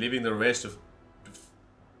meditate, leaving the rest of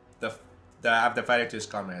the fighting to his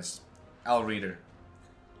comrades. I'll read her.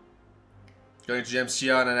 Going to Gem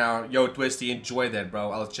Xian and now, yo Twisty, enjoy that,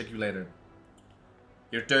 bro. I'll check you later.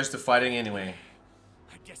 Your turn's to fighting anyway.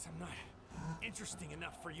 I guess I'm not interesting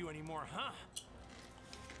enough for you anymore, huh?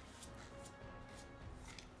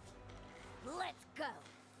 Let's go.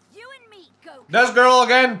 You and me, Goku. This girl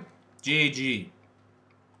again? GG.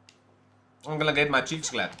 I'm gonna get my cheeks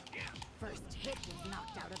clapped. First Hit was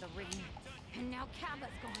knocked out of the ring, and now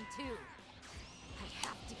Kappa's gone too. I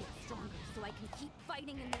have to get stronger so I can keep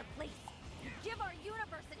fighting in their place and give our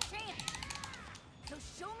universe a chance. So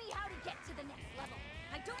show me how to get to the next level.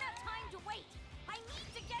 I don't have time to wait. I need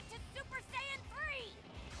to get to Super Saiyan 3.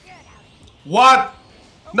 Get out of here. What?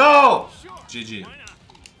 No! Sure. GG. Why not?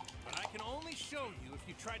 But I can only show you if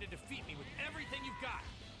you try to defeat me with everything you've got.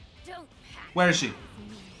 Don't pack. Where is she?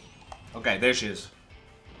 Okay, there she is.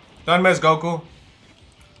 Don't miss, Goku.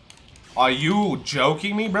 Are you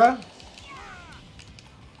joking me, bruh?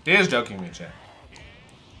 He is joking me, chat.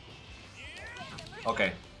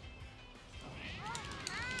 Okay.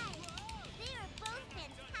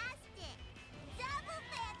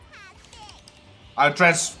 Our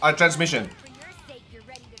transmission.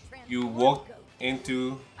 You walk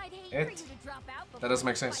into it. That doesn't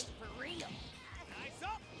make sense.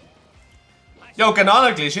 Yo,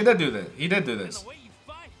 canonically, she did do this. He did do this.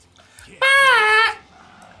 I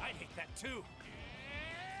hate that too.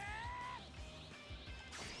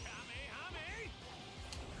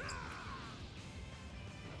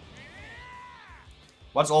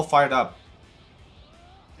 What's all fired up?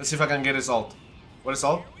 Let's see if I can get his ult. What is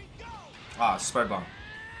ult? Ah, Spirit Bomb.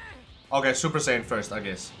 Okay, Super Saiyan first, I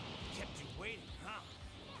guess. Kept you waiting, huh?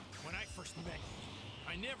 When I first met you,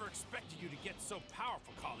 I never expected you to get so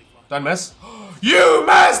powerful, Cauliflower. Don't miss. You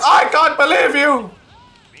missed! I can't believe you!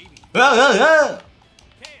 Kale,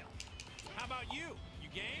 how about you? You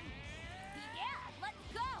game? Yeah, let's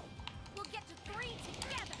go. We'll get to 3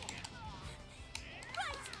 together.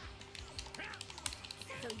 Right.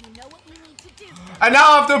 So you know what we need to do. And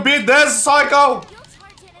now I have to beat this psycho! You'll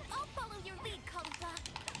charge in and I'll follow your lead, Cauliflower.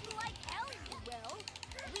 Like hell you will.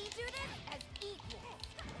 We do this as equals.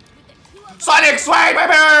 With the 2 of us. Sonic Sway,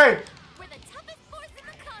 baby! We're the toughest force in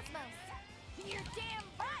the cosmos. You're damn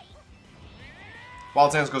right.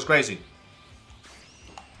 Wild Sense goes crazy.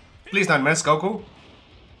 Please don't miss, Goku.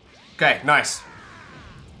 Okay, nice.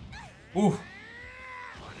 Ooh.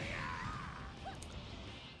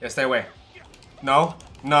 Yeah, stay away. No,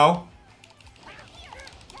 no.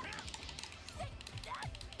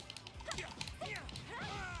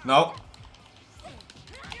 No.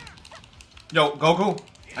 Yo, Goku,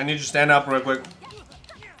 I need you to stand up real quick.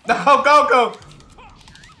 No, Goku!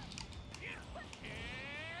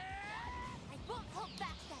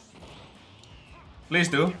 Please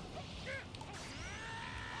do.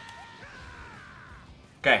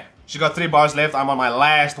 Okay, she got 3 bars left. I'm on my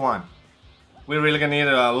last one. We're really gonna need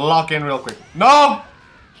to lock in real quick. No!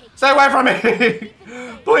 Stay away from me!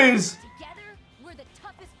 Please! Together, we're the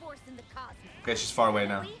toughest force in the cosmos. Okay, she's far away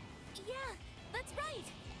now. Yeah, that's right.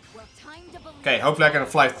 Well, time to believe. Okay, hopefully I can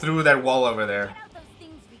fly through that wall over there. Get out those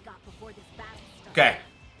things we got before this battle starts. Okay,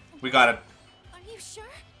 we got it. Are you sure?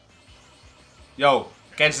 Yo,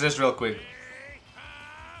 catch this real quick.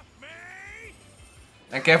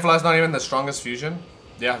 And Kefla's not even the strongest fusion.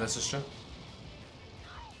 Yeah, this is true.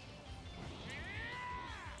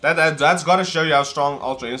 That's gotta show you how strong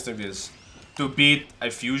Ultra Instinct is. To beat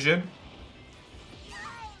a fusion.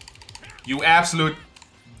 You absolute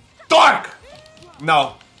dork!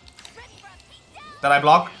 No. Did I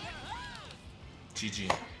block?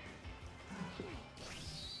 GG.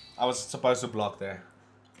 I was supposed to block there.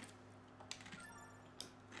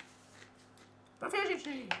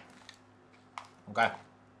 Okay.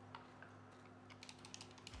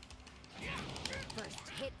 First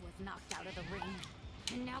hit was knocked out of the ring,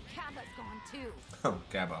 and now Cabba's gone too. Oh,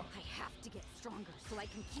 Gabba. I have to get stronger so I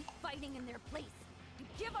can keep fighting in their place and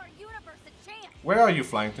give our universe a chance. Where are you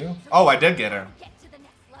flying to? Oh, I did get her. Get to the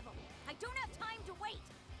next level. I don't have time to wait.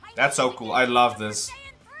 That's so cool. I love this.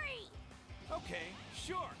 Okay,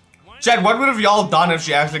 sure. Chad, what would have y'all done if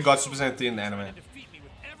she actually got Super Saiyan 3 in the anime?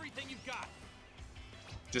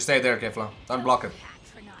 Just stay there, Kefla. Don't block it.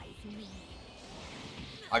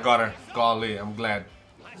 I got her. Golly, I'm glad.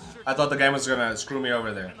 I thought the game was gonna screw me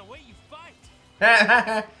over there.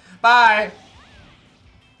 Bye!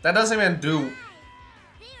 That doesn't even do...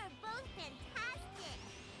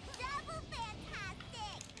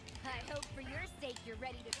 I hope for your sake you're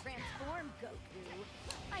ready to transform, Goku.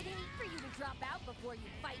 I'd hate for you to drop out before you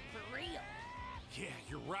fight for real. Yeah,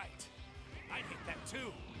 you're right. I'd hate that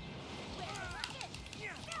too.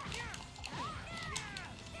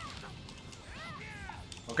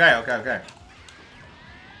 Okay, okay, okay.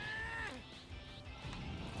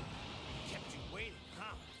 Kept you waiting,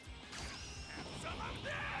 huh?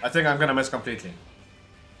 I think I'm gonna miss completely.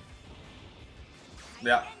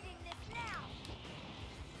 Yeah.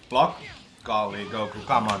 Block? Golly, Goku,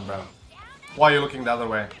 come on, bro. Why are you looking the other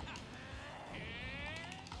way?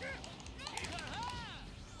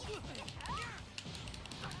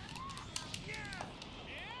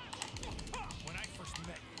 When I first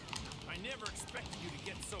met you, I never expected you to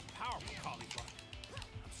get so powerful, Cauliflower.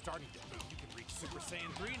 I'm starting to think you can reach Super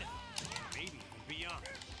Saiyan 3 now. Maybe even beyond.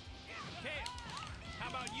 Kale, how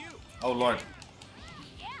about you? Oh, Lord.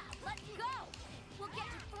 Yeah, let's go. We'll get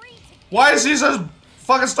to 3 together. Why is he so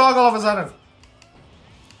fucking strong all of a sudden?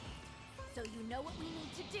 So you know what we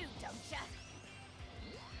need to do, don't ya?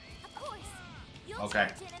 Of course. You'll Okay.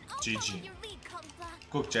 charge in and I'll GG. follow your lead, Cauliflower.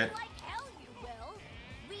 Cook, Jet. Like hell you will.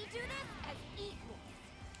 We do this as equals.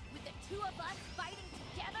 With the 2 of us fighting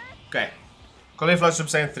together, Okay. Cauliflower Super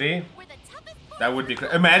Saiyan 3. we're the toughest force. That would be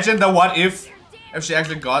crazy. Imagine the what if she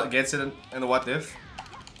actually gets it in the what if.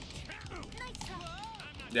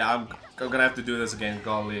 Yeah, I'm gonna have to do this again,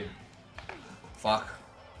 golly. Fuck.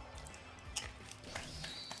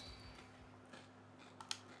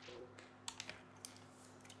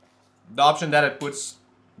 The option that it puts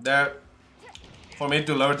there for me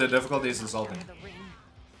to lower the difficulty is insulting.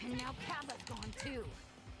 And now Cabba's gone too.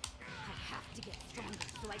 I have to get stronger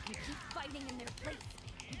so I can keep fighting in their place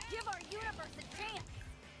and give our universe a chance.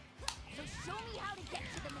 So show me how to get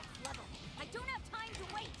to the next level. I don't have time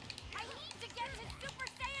to wait.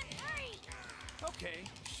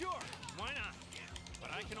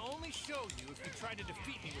 You tried to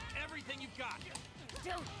defeat me with everything you've got.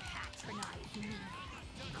 Don't patronize me.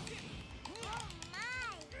 Oh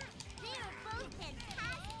my! They are both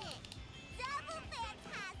fantastic! Double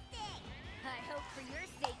fantastic! I hope for your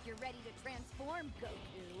sake you're ready to transform,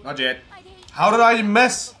 Goku. Not yet. How did I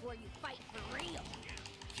miss? Before you fight for real.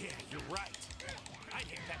 Yeah, you're right. I'd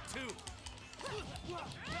hate that too.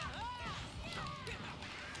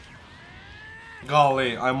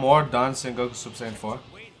 Golly, I'm more done seeing Goku Super Saiyan 4.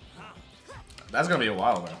 That's gonna be a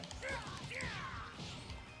while, man.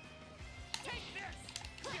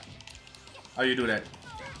 How you do that?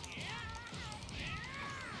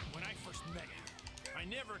 When I first met you, I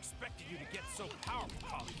never expected you to get so powerful,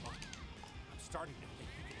 Cauliflower. I'm starting to think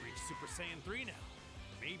you can reach Super Saiyan 3 now.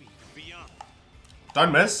 Maybe even beyond.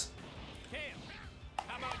 Don't miss. Kale,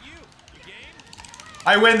 how about you? You game?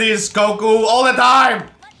 I win these, Goku, all the time!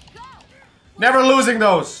 Never losing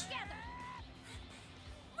those!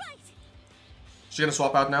 Right. She gonna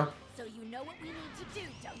swap out now? So you know what we need to do,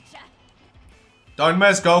 don't ya? Don't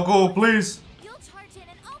miss, Goku, please! You'll charge in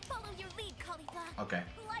and I'll follow your lead, Cauliflower. Okay.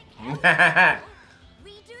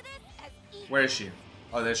 We do this as equals. Where is she?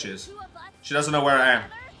 Oh, there she is. Two of us She doesn't know where I am.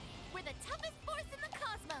 We're the toughest force in the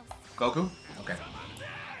cosmos. Goku? Okay.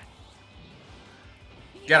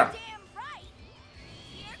 Get him. Damn right.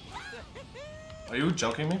 Are you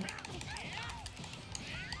joking me?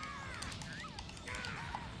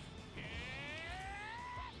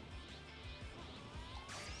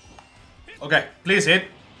 Okay, please hit.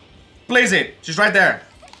 Please hit. She's right there.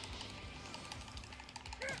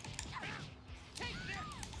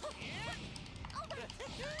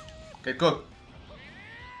 Okay, cook.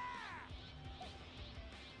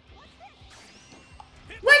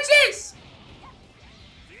 What's this?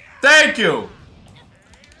 Thank you.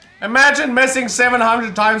 Imagine missing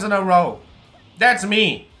 700 times in a row. That's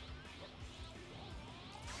me.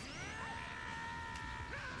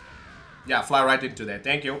 Yeah, fly right into that.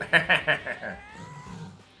 Thank you.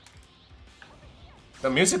 The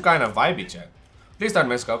music kind of vibey, chat. Please don't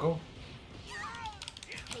miss Goku.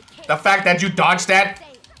 The fact that you dodged that.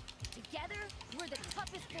 Together, we're the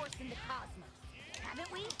toughest force in the cosmos.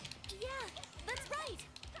 Haven't we? Yeah, that's right.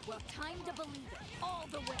 Well, time to believe it all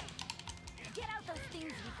the way. Get out those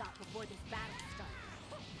things we got before this battle starts.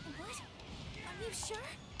 What? Are you sure?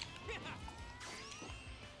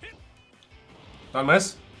 Don't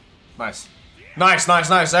miss. Nice. Nice, nice,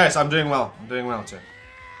 nice. Yes, I'm doing well. I'm doing well, too.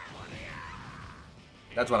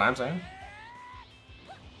 That's what I'm saying.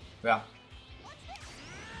 Yeah.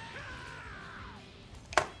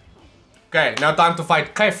 Okay, now time to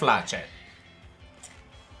fight Kefla, chat.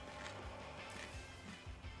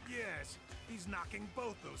 Yes, he's knocking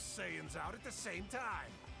both those Saiyans out at the same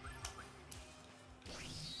time.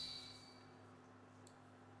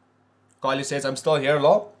 Carly says, I'm still here,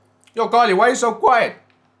 lol. Yo, Carly, why are you so quiet?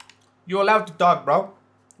 You allowed to talk, bro.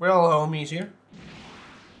 We're all homies here.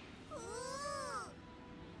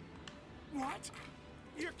 What?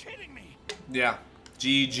 You're kidding me. Yeah.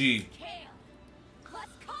 GG. Kale, plus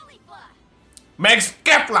cauliflower. Makes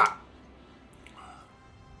Kefla.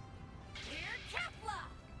 Here, Kefla.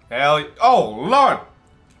 Hell, oh, Lord.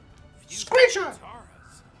 Screenshot.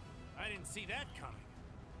 I didn't see that coming.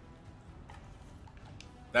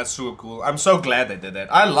 That's super cool. I'm so glad they did that.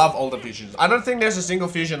 I love all the fusions. I don't think there's a single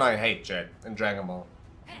fusion I hate, chat, in Dragon Ball.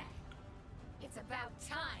 It's about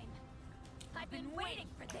time. I've been waiting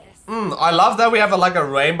for this. I love that we have like a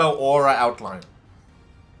rainbow aura outline.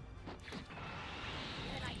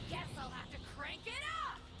 Then I guess I'll have to crank it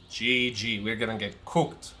up. GG, we're gonna get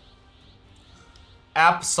cooked.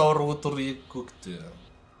 Absolutely cooked.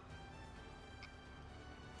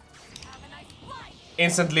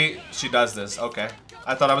 Instantly, she does this. Okay.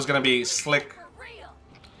 I thought I was gonna be slick.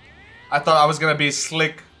 I thought I was gonna be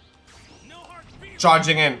slick.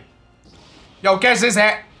 Charging in. Yo, catch this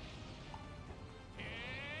hat.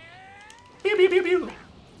 Pew, pew, pew, pew.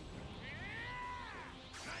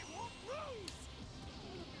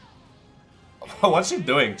 What's she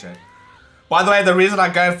doing, Chet? By the way, the reason I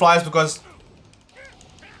can't fly is because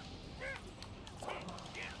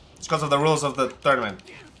it's because of the rules of the tournament.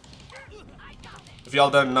 If y'all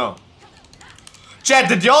don't know. Chat,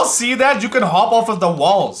 did y'all see that? You can hop off of the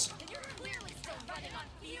walls.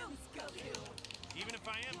 Even if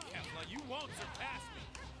I am Kefla, you won't surpass me.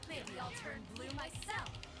 Maybe I'll turn blue myself.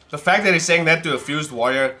 The fact that he's saying that to a fused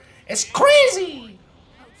warrior is crazy.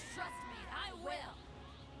 Oh, trust me, I will.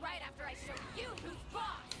 Right after I show you who's boss.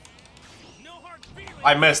 No hard feelings.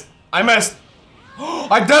 I missed. I missed.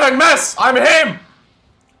 I didn't miss. I'm him.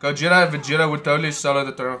 Gojira and Vegeta would totally solo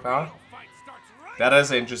the turn of power. That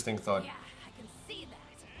is an interesting thought. Yeah, I can see that.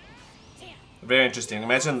 Damn. Very interesting.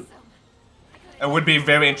 Imagine. I It would be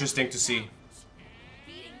very interesting to see.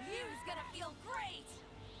 Beating you's gonna feel great.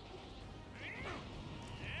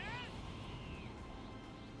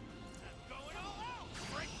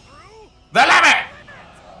 The limit!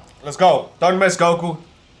 Let's go. Don't miss, Goku.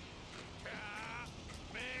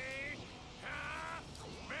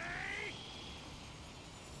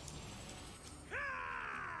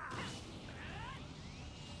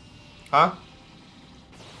 Huh?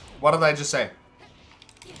 What did I just say?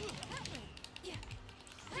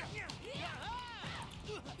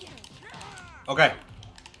 Okay.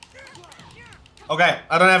 Okay,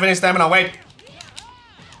 I don't have any stamina. Wait.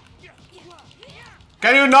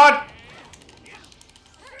 Can you not?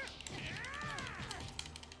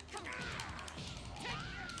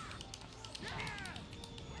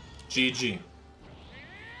 GG.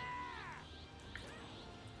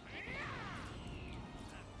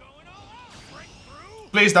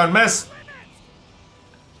 Please don't miss.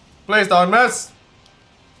 Please don't miss.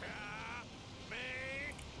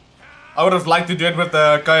 I would have liked to do it with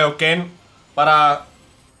the Kaioken, but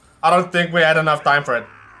I don't think we had enough time for it.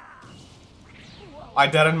 I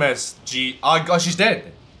didn't miss. Oh gosh, she's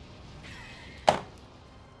dead.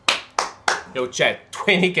 Yo, chat,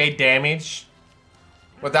 20k damage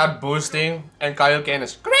without boosting, and Kaioken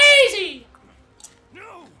is crazy.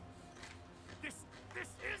 No, this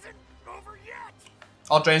isn't over yet.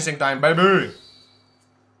 Ultra Instinct time, baby.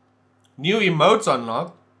 New emotes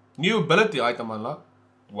unlocked. New ability item unlocked.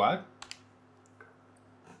 What?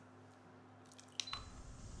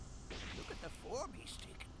 Look at the form he's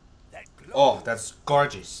taken. That glow. Oh, that's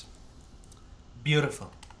gorgeous.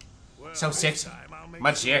 Beautiful. Well, So this sexy. time I'll make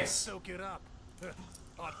Much sure to yes. Soak it up.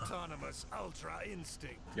 Autonomous Ultra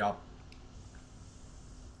Instinct. Yup.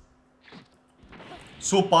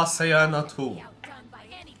 Super Saiyan 2. Outdone by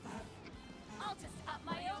anybody. I'll just up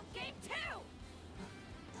my own game too.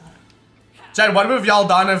 Chad, what would have y'all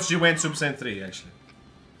done if she went Super Saiyan 3, actually?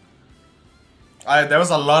 There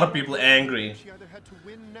was a lot of people angry She either had to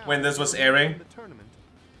win now when this was or airing. in the tournament.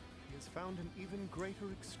 He has found an even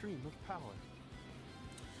greater extreme of power.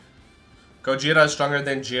 Gogeta is stronger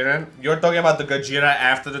than Jiren. You're talking about the Gogeta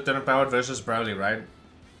after the Turn of Power versus Broly, right?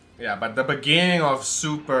 Yeah, but the beginning of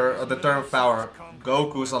the Turn of Power,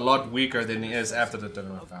 Goku's a lot weaker than he is after the Turn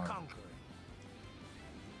of Power.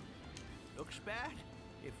 Looks bad.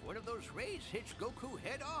 If one of those rays hits Goku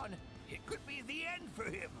head on, it could be the end for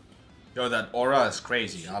him. Yo, that aura is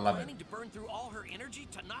crazy. I love it. Planning to burn through all her energy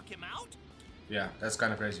to knock him out? Yeah, that's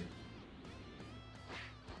kind of crazy.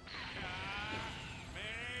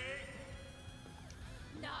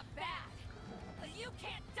 Not bad. But you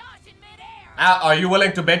can't dodge in midair. Are you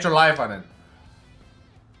willing to bet your life on it?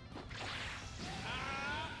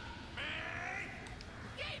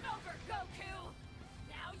 Game over, Goku.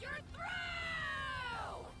 Now you're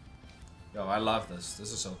through. Yo, I love this.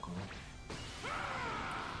 This is so cool.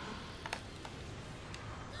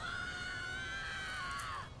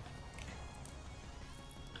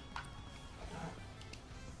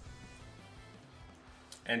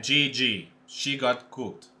 And GG, she got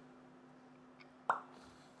cooked.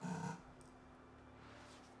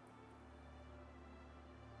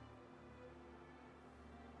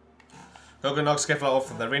 Goku knocks Kefla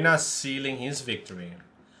off the arena, sealing his victory.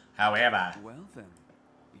 However, Well then,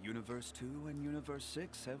 Universe 2 and Universe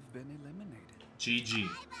 6 have been eliminated. GG.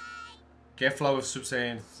 Kefla with Super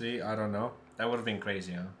Saiyan 3, I don't know. That would have been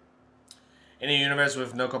crazy, huh? Any universe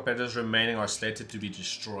with no competitors remaining are slated to be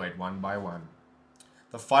destroyed one by one.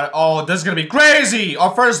 The fight. Oh, this is gonna be crazy!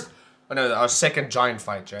 Our second giant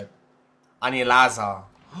fight, Chad. Anilaza.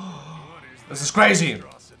 This is crazy!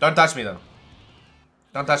 Don't touch me though.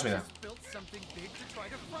 Don't touch me though. Built something big to try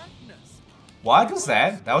to frighten us. What was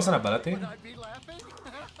that? That was an ability? Would I be laughing?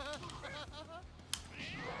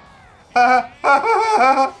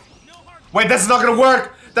 Wait, this is not gonna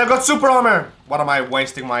work! They've got super armor! What am I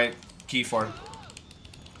wasting my key for?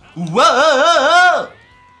 Whoa!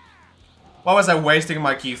 What was I wasting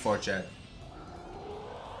my key for, Chad?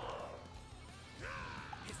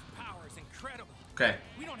 His power is incredible. Okay.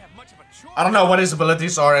 We don't have much of a choice. I don't know what his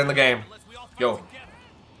abilities are in the game. Yo,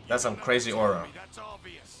 that's some crazy aura.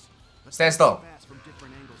 Stand still.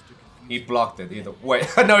 He blocked it either. Wait,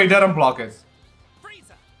 no, he didn't block it.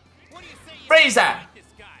 Frieza!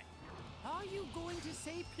 Are you going to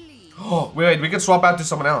say please? Oh, wait, we can swap out to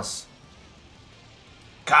someone else.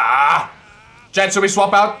 Ka! Chad, should we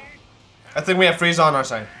swap out? I think we have Frieza on our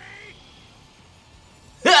side.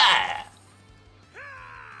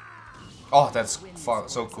 Oh, that's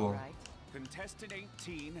so cool. Contestant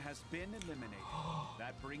 18 has been eliminated.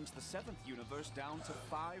 That brings the 7th universe down to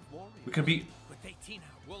 5 warriors. We can be... With 18 out,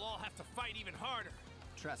 we'll all have to fight even harder.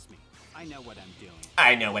 Trust me, I know what I'm doing.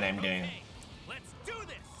 I know what I'm doing. Let's do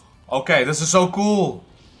this. Okay, this is so cool.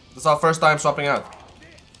 This is our first time swapping out.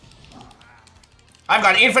 I've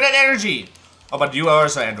got infinite energy. Oh, but you are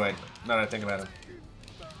also Android. Now that I think about it.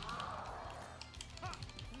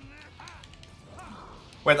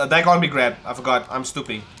 Wait, that can't be grabbed. I forgot. I'm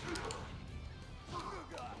stupid.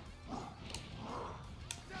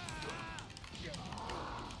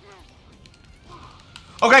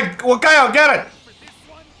 Okay, well, Kyle, get it!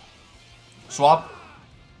 Swap.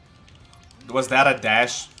 Was that a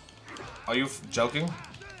dash? Are you joking?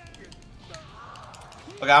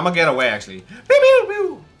 Okay, I'm gonna get away actually.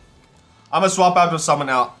 I'm gonna swap out with someone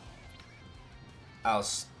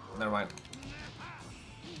else. Never mind.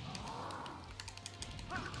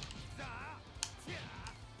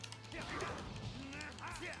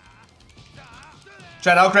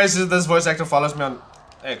 Chad, how crazy is this voice actor follows me on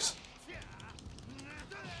X?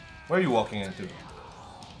 Where are you walking into?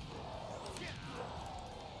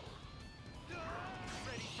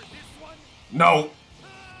 No!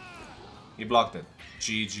 He blocked it.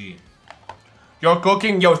 GG. You're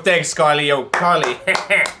cooking? Yo, thanks, Carly. Yo, Carly.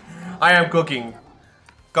 I am cooking.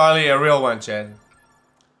 Carly, a real one, Chad.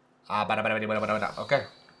 Okay.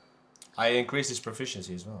 I increased his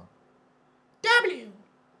proficiency as well. W!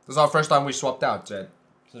 This is our first time we swapped out, Chad.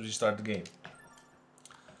 Since we started the game.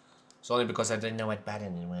 It's only because I didn't know what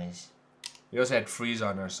button it was. We also had freeze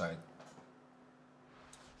on our side.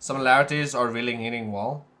 Similarities are really hitting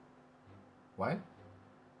wall. What?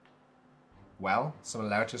 Well,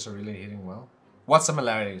 similarities are really hitting well. What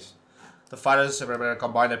similarities? The fighters have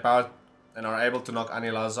combined their power and are able to knock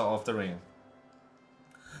Anilaza off the ring.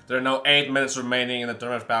 There are now 8 minutes remaining in the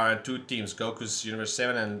tournament of power and 2 teams, Goku's Universe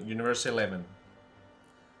 7 and Universe 11.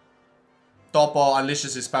 Toppo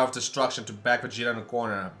unleashes his power of destruction to back Vegeta in the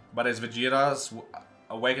corner, but as Vegeta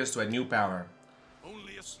awakens to a new power.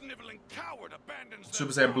 Only a sniveling coward abandons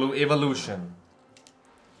Super Saiyan Blue Evolution.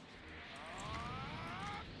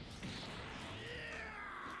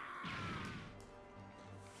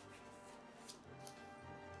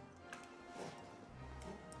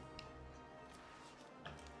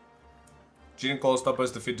 Jiren calls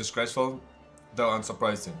Toppo's defeat disgraceful, though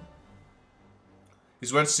unsurprising.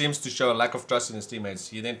 His words seems to show a lack of trust in his teammates.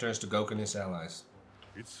 He then turns to Goku and his allies.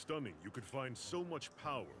 It's stunning you could find so much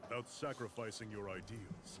power without sacrificing your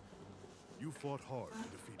ideals. You fought hard to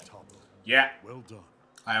defeat Toppo. Yeah. Well done.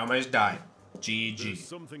 I almost died. GG. There's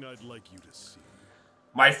something I'd like you to see.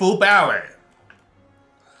 My full power.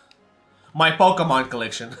 My Pokemon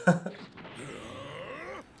collection.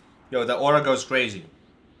 Yo, the aura goes crazy.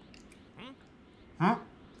 Huh?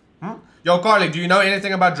 Huh? Yo, Carly, do you know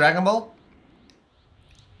anything about Dragon Ball?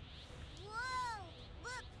 Whoa!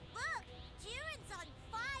 Look! Jiren's on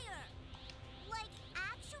fire! Like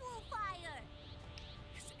actual fire!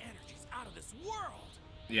 His energy's out of this world!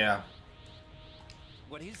 Yeah.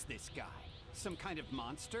 What is this guy? Some kind of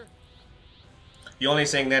monster? You only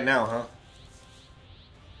saying that now, huh?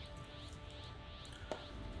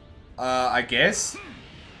 I guess.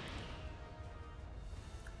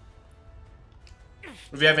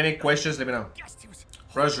 If you have any questions, let me know.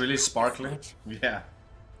 Bro's really sparkling. Yeah.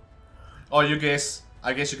 Oh, you guess.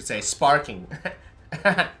 I guess you could say sparking.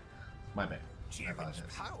 My bad. I apologize.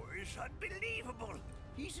 Power is unbelievable.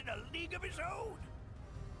 He's in a league of his own.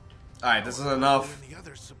 Alright, this is enough. The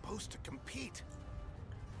others supposed to compete.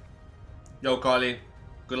 Yo, Carly.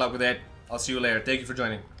 Good luck with that. I'll see you later. Thank you for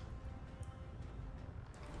joining.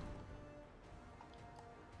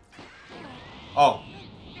 Oh.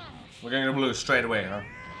 We're getting the blue straight away, huh?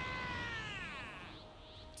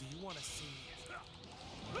 Do you want to see?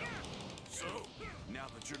 So, now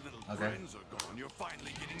that your little Okay. friends are gone, you're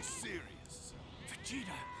finally getting serious.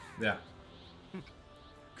 Vegeta! Yeah.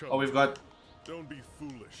 Come, Oh, we've got... Don't be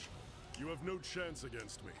foolish. You have no chance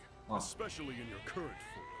against me, Oh. especially in your current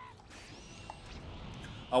form.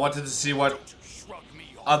 I wanted to see what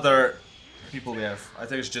other people we have. I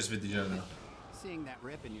think it's just Vegeta now. Seeing that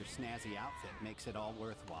rip in your snazzy outfit makes it all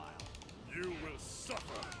worthwhile. You will suffer.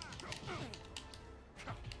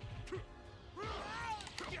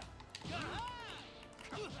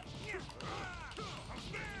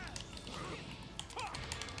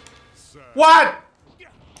 What?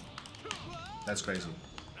 That's crazy.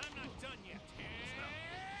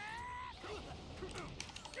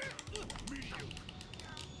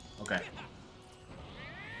 Okay.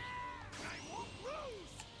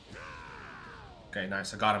 Okay,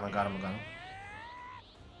 nice. I got him.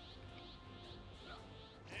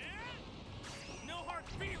 No hard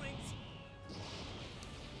feelings.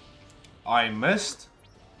 I missed.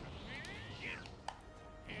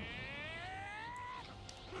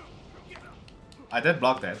 I did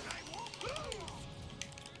block that.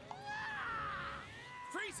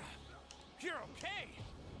 Frieza, you're okay.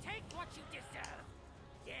 Take what you deserve.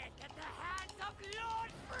 Get at the hands of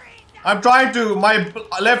Lord Frieza. I'm trying to. My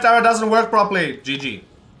left arrow doesn't work properly. GG.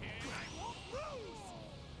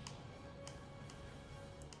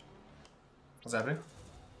 What's happening?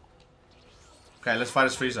 Okay, let's fight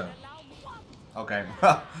as Frieza. Okay.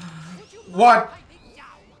 What?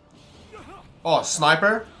 Oh,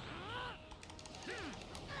 sniper?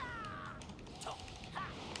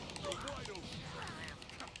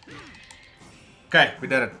 Okay, we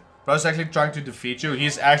did it. Bro's actually trying to defeat you.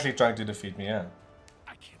 He's actually trying to defeat me, yeah.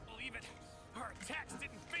 I can't believe it. Our attacks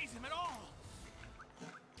didn't faze him at all.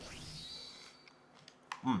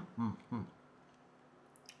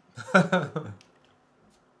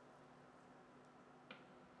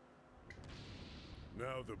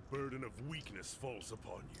 Now the burden of weakness falls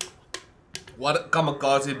upon you. What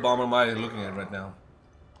kamikaze bomb am I looking at right now?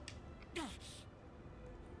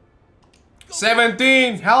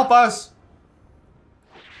 17! Help us!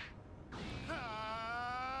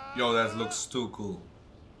 Yo, that looks too cool.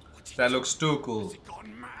 That looks too cool.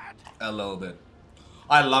 A little bit.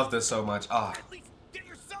 I love this so much. Ah. Get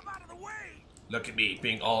yourself out of the way. Look at me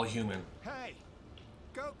being all human. Hey,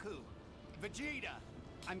 Goku, Vegeta,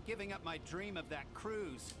 I'm giving up my dream of that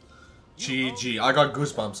cruise. GG. I got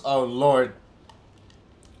goosebumps. Oh lord.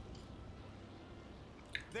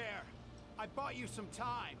 There, I bought you some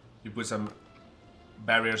time. You put some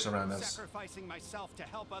barriers around us. Sacrificing myself to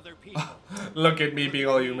help other people. Look at me being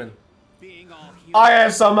all human. Being all human. I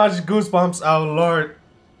have so much goosebumps. Oh lord.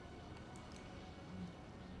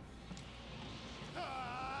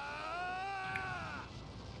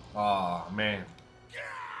 Oh man.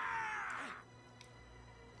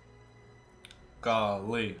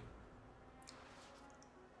 Golly.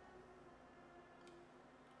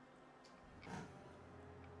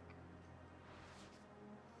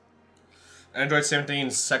 Android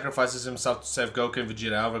 17 sacrifices himself to save Goku and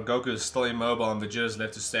Vegeta. However, Goku is still immobile and Vegeta is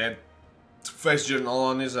left to stand to face Jiren all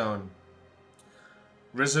on his own.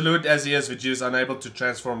 Resolute as he is, Vegeta is unable to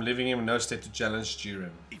transform, leaving him in no state to challenge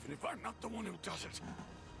Jiren. Even if I'm not the one who does it,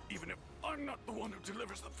 even if I'm not the one who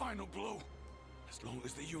delivers the final blow, as long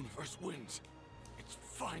as the universe wins, it's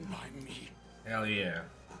fine by me. Hell yeah.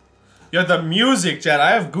 Yo, the music, chat.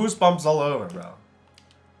 I have goosebumps all over, bro.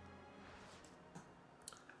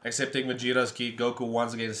 Accepting Vegeta's key, Goku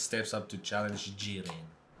once again steps up to challenge Jiren.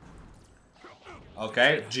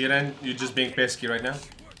 Okay, Jiren, you're just being pesky right now. So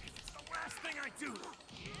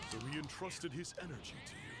he entrusted his energy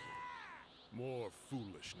to you. More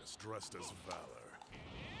foolishness dressed as valor.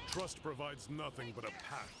 Trust provides nothing but a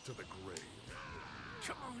path to the grave.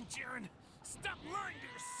 Come on, Jiren. Stop lying to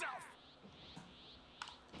yourself.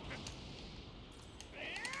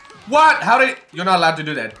 What? How did... You're not allowed to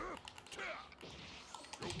do that.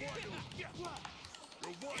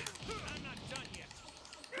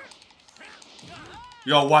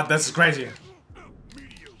 Yo, what? This is crazy.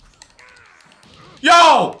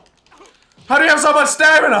 Yo! How do you have so much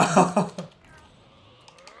stamina?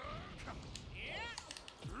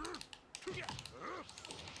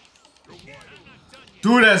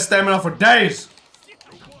 Dude has stamina for days.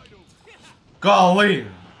 Golly.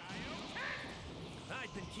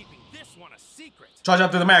 I've been keeping this one a secret. Charge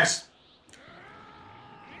up to the max.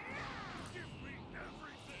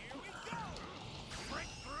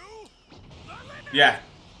 Yeah,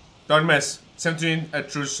 don't miss. 17, a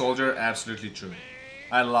true soldier, absolutely true.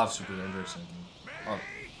 I love Super Android 17. Oh,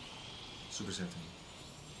 Super 17.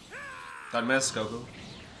 Don't miss, Goku.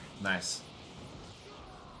 Nice.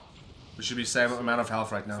 We should be same amount of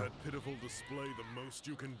health right now. Is that pitiful display the most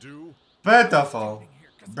you can do? Pitiful,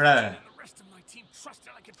 bruh. The rest of my team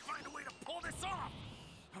trusted I could find a way to pull this off.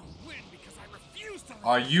 I'll win because I refuse to.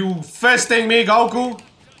 Are you fisting me, Goku?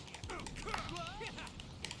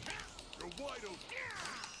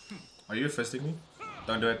 Are you fisting me?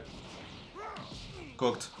 Don't do it.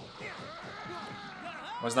 Cooked.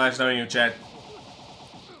 Was nice knowing you, chat.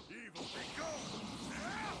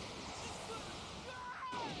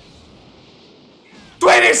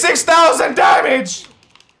 $26,000 damage!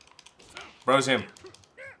 Bro's him.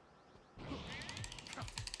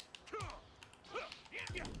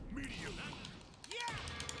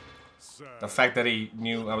 The fact that he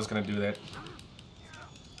knew I was gonna do that.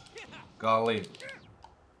 Golly.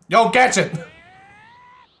 Yo, catch it!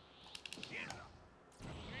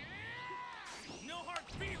 No hard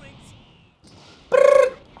feelings.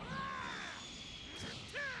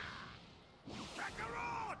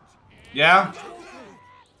 Yeah?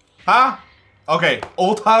 Huh? Okay,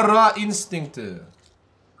 Ultra Instinct.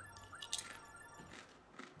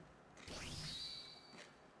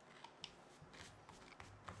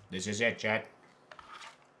 This is it, chat.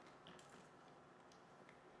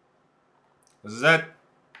 This is it.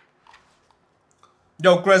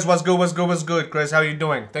 Yo, Chris, what's good? What's good? What's good? Chris, how are you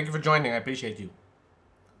doing? Thank you for joining. I appreciate you.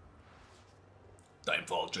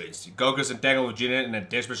 Timefall trades. Goku's entangled with Jiren in a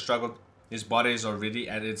desperate struggle. His body is already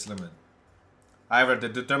at its limit. However, the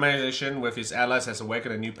determination with his allies has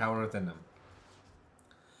awakened a new power within them.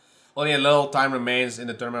 Only a little time remains in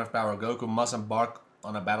the tournament of power. Goku must embark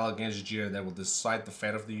on a battle against Jiren that will decide the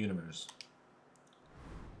fate of the universe.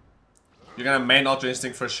 You're gonna main Ultra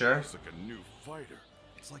Instinct for sure. It's like a new fighter.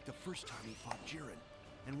 It's like the first time he fought Jiren.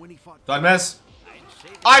 And when he fought... Don't miss.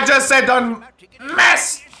 I just said don't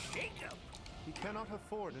miss! He cannot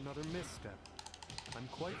afford another misstep. I'm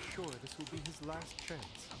quite sure this will be his last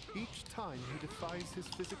chance. Each time he defies his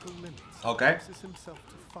physical limits, okay, forces himself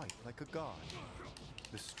to fight like a god.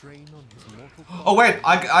 The strain on his mortal body. Oh wait,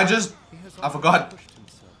 I forgot.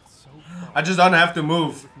 I just don't have to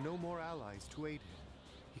move. With no more allies to aid him,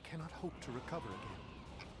 he cannot hope to recover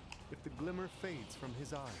again. If the glimmer fades from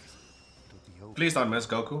his eyes, it'll be over. Please don't miss,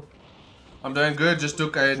 Goku. I'm doing good. Just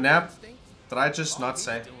took a nap. Did I just not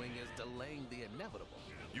say?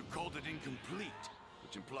 You called it incomplete,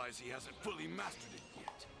 which implies he hasn't fully mastered it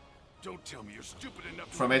yet. Don't tell me you're stupid enough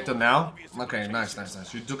to From 8 to now? Okay, nice.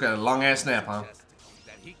 You took a long ass nap, huh?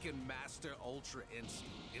 That he can master Ultra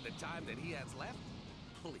Instinct in the time that he has left?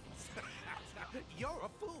 Please. You're a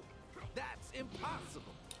fool. That's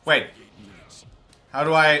impossible. Wait. How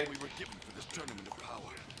do I... We were given for this tournament of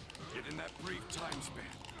power. Yet in that brief time span,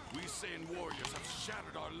 we Saiyan warriors have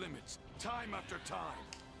shattered our limits time after time.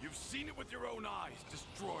 You've seen it with your own eyes,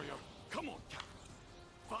 Destroyer. Come on, Captain.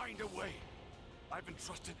 Find a way. I've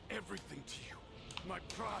entrusted everything to you. My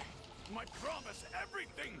pride, my promise,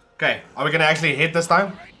 everything. Okay, are we gonna actually hit this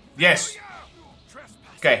time? Yes.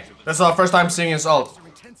 Okay, this is our first time seeing his ult.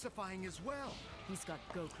 Intensifying as well. He's got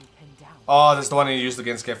Goku pinned down. Oh, this is the one he used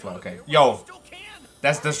against Kefla. Okay. Yo,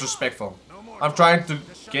 that's disrespectful. I'm trying to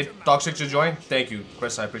get Toxic to join. Thank you,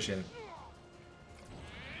 Chris. I appreciate it.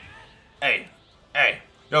 Hey.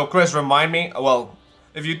 Yo, Chris, remind me. Well,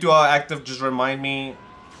 if you two are active, just remind me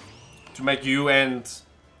to make you and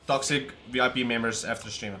Toxic VIP members after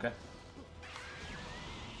the stream, okay?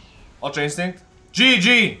 Ultra Instinct.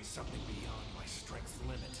 GG! Something beyond my strength's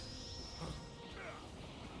limit.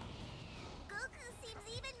 Goku seems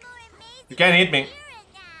even more amazing. You can't hit me.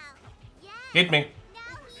 Hit me. Now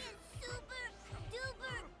he is super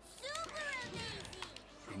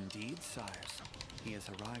amazing. Indeed, sires. He has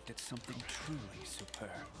arrived at something truly superb.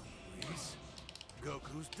 Yes?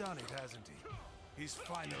 Goku's done it, hasn't he? He's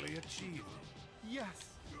finally achieved it. Yes.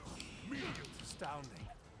 It's astounding.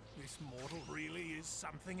 This mortal really is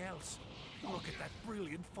something else. Look at that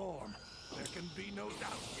brilliant form. There can be no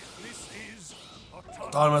doubt. This is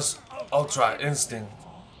Autonomous Ultra Instinct.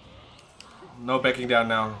 No backing down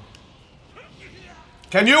now.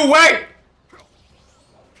 Can you wait?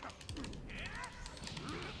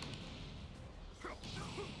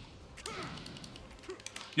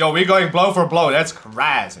 Yo, we going blow for blow. That's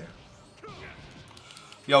crazy.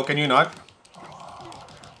 Yo, can you not?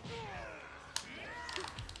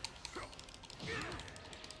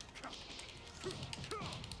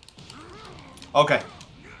 Okay.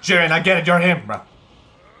 Jiren, I get it. You're him, bro.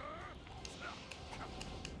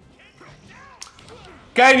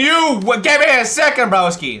 Can you give me a second,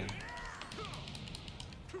 broski?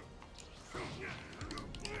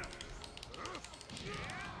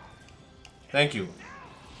 Thank you.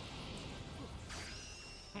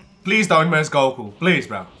 Please don't miss Goku. Please,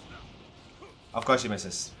 bro. Of course he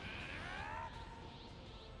misses.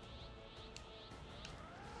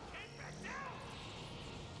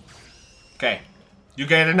 Okay. You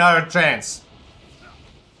get another chance.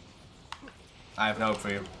 I have no hope for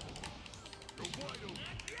you.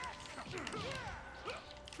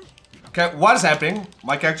 Okay, what is happening?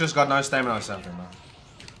 My character's got no stamina or something, man.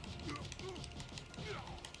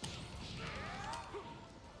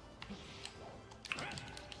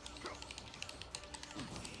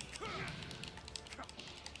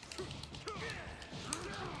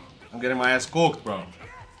 I'm getting my ass cooked, bro.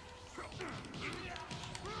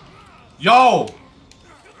 Yo!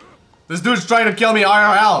 This dude's trying to kill me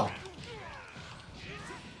IRL.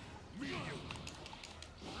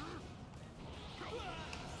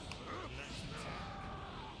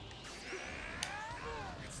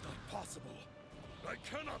 It's not possible. I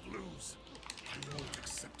cannot lose. I won't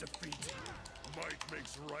accept defeat. Might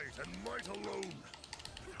makes right, and might alone.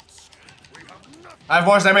 Without strength, we have nothing. I have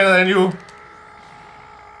more stamina than you.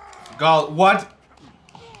 God, what?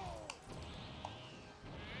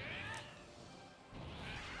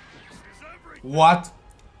 What?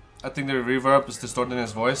 I think the reverb is distorting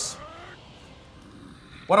his voice.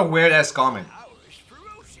 What a weird ass comment.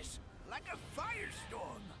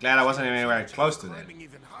 Glad I wasn't anywhere close to that.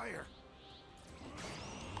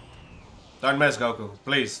 Don't miss, Goku,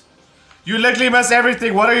 please. You literally miss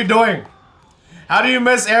everything. What are you doing? How do you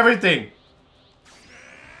miss everything?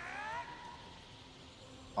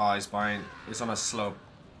 Oh, he's behind. He's on a slope.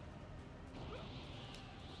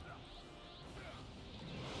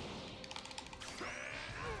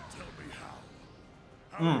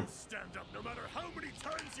 How stand up no matter how many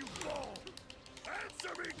times you fall?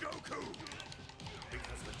 Answer me, Goku!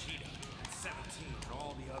 Because Vegeta and 17 and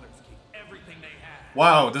all the others keep everything they have.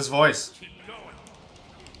 Wow, this voice. Keep going.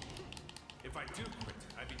 If I do quit,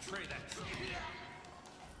 I betray that truth.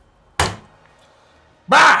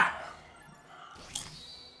 Bah!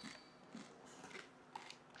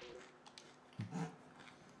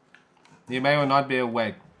 You may or not be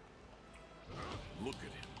awake. Look at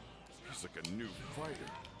him. He's like a new fighter.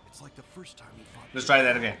 It's like the first time he fought. Let's try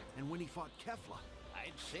that again. And when he fought Kefla.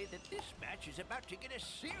 I'd say that this match is about to get a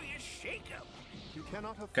serious shakeup. You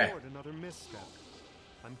cannot afford another misstep.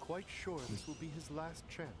 I'm quite sure this will be his last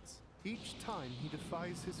chance. Each time he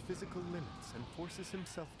defies his physical limits and forces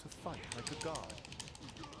himself to fight like a god.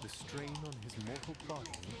 The strain on his mortal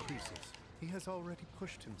body increases. He has already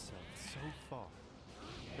pushed himself so far.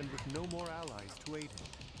 And with no more allies to aid him,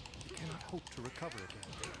 he cannot hope to recover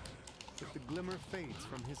again. If the glimmer fades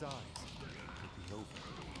from his eyes, it will be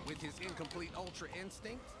over. With his incomplete Ultra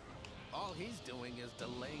Instinct, all he's doing is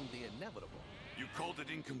delaying the inevitable. You called it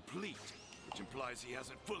incomplete, which implies he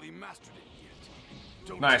hasn't fully mastered it yet.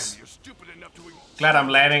 Don't Nice. tell me you're stupid enough to... Glad I'm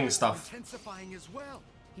landing stuff. Intensifying as well.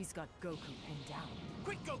 He's got Goku pinned down.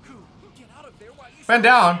 Quick, Goku! Get out of there while you Bend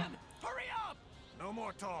down. Hurry up! No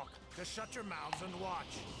more talk. Just shut your mouths and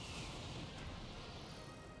watch.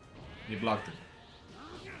 He blocked it.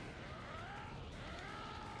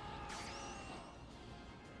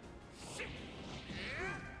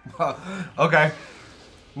 Okay.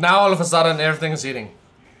 Now all of a sudden everything is eating.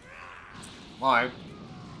 Alright.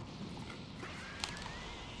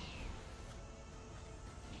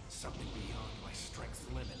 Something beyond my strength's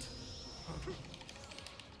limit.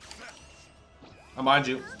 I mind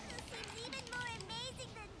you. Even more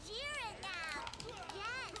amazing than Jiren now.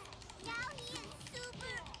 Yes, now he is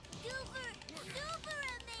super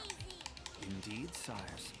amazing. Indeed,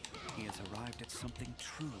 sires. He has arrived at something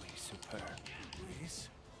truly superb. Please?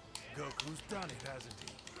 Goku's done it, hasn't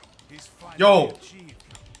he? He's finally Yo. achieved.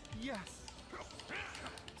 Yes.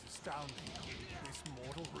 It's astounding. This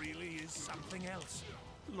mortal really is something else.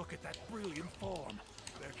 Look at that brilliant form.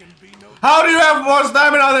 There can be no... How do you have more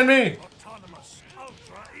stamina than me? Autonomous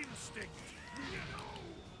Ultra Instinct.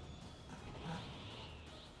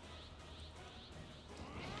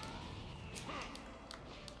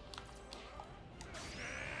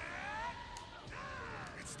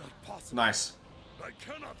 It's not possible. Nice. I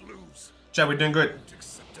cannot lose. Chat, we're doing good. Don't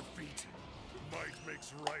accept defeat. Might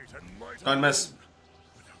makes right and might Don't miss. alone.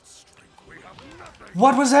 Without strength, we have nothing.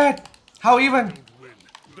 What was that? How even? Win,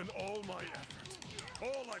 then all my effort,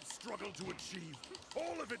 all I've struggled to achieve,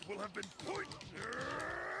 all of it will have been point.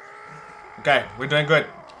 Okay, we're doing good.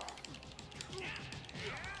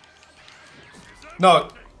 No.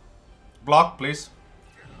 Block, please.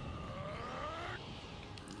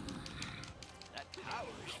 That power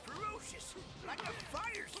is ferocious, like a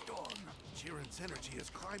firestorm. Jiren's energy is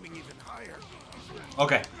climbing even higher.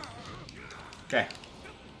 Okay. Okay.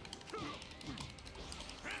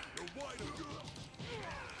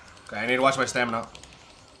 Okay, I need to watch my stamina.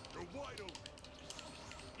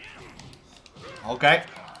 Okay.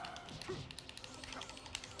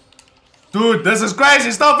 Dude, this is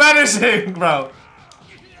crazy. Stop vanishing, bro.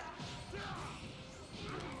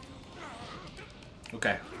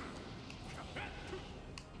 Okay.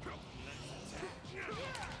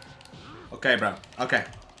 Okay, bro. Okay.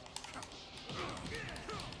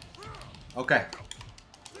 Okay.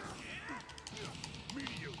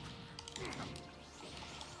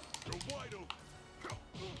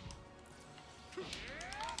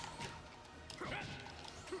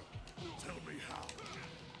 Tell me how.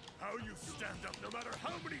 How you stand up no matter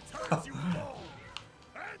how many times you fall.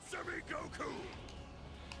 Answer me, Goku.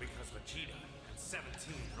 Because Vegeta and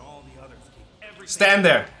 17 and all the others keep everything. Stand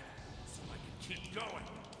there. So I can keep going.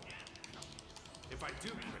 If I do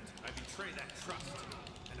quit, I betray that trust.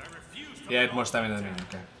 And I refuse to... He had more stamina than me.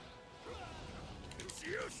 Okay. It's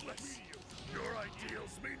useless. Your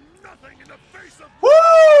ideals mean nothing in the face of...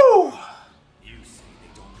 Woo! You say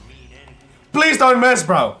they don't mean anything. Please don't miss,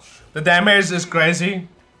 bro. The damage is crazy.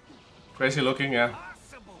 Crazy looking, yeah.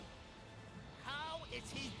 How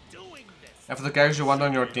is he doing this? And for the characters you want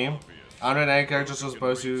on your team, 108 characters are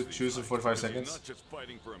supposed to choose in 45 seconds.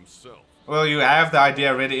 Well, you have the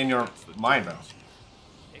idea already in your mind, though.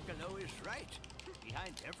 Piccolo is right.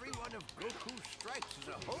 Behind every one of Goku's strikes is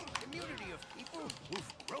a whole community of people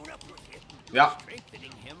who've grown up with him. Yeah.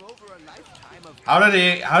 Strengthening him over a lifetime of How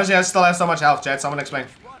does he still have so much health, Chad? Someone explain.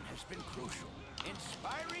 one has been crucial,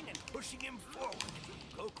 inspiring and pushing him forward.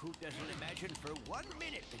 Goku doesn't imagine for 1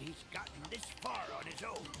 minute that he's gotten this far on his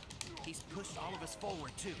own. He's pushed all of us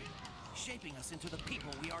forward, too, shaping us into the people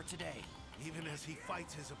we are today. Even as he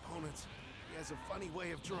fights his opponents, he has a funny way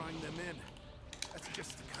of drawing them in. That's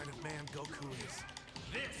just the kind of man Goku is.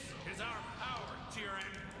 This is our power,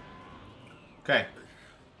 Jiren. Okay.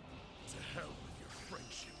 To hell with your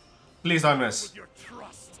friendship. Please don't miss. With your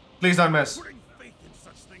trust. Please don't miss. Putting faith in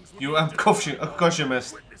such things You, of course you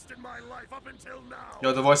missed. witnessed in my life up until now.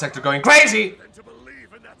 Yo, the voice actor going crazy! And to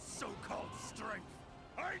believe in that so-called strength.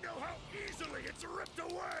 I know how easily it's ripped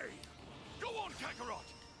away. Go on, Kakarot.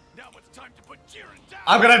 Now it's time to put Jiren down.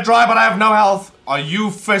 I'm gonna try, but I have no health. Are you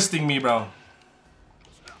fisting me, bro?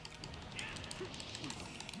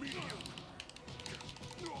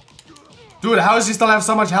 Dude, how does he still have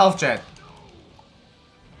so much health, Chad?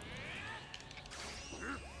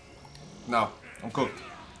 No, I'm cooked.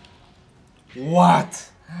 What?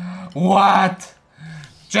 What?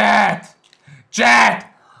 Chad! Chad!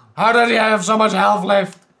 How does he have so much health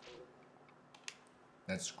left?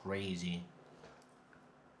 That's crazy.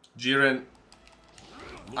 Jiren.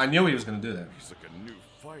 I knew he was gonna do that. He's like a new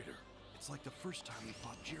fighter. It's like the first time he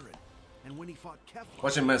fought Jiren, and when he fought Kefla.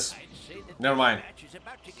 Watch him miss. Never mind. Match is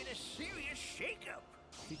about to get a serious shakeup.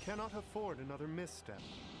 He cannot afford another misstep.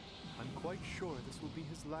 I'm quite sure this will be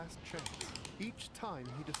his last chance. Each time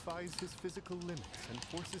he defies his physical limits and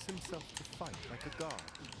forces himself to fight like a god.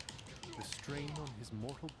 The strain on his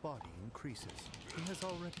mortal body increases. He has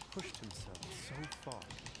already pushed himself so far.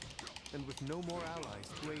 And with no more allies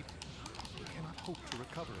to aid him, he cannot hope to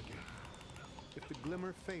recover again. If the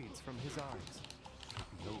glimmer fades from his eyes,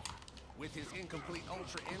 it will be over. With his incomplete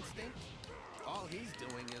Ultra Instinct, all he's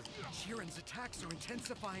doing is... Jiren's attacks are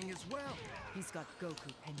intensifying as well. He's got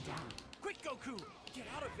Goku pinned down. Quick, Goku! Get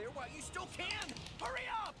out of there while you still can! Hurry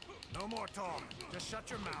up! No more talk. Just shut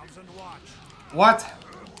your mouths and watch. What?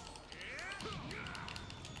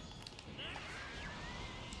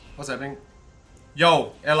 What's happening?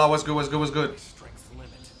 Yo, Ella, what's good, what's good, what's good? Strength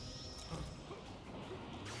limit.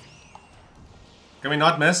 Can we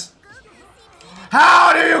not miss?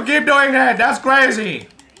 How do you keep doing that? That's crazy!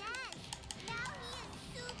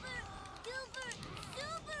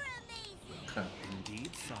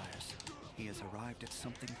 Indeed, sires. He has arrived at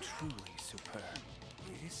something truly superb.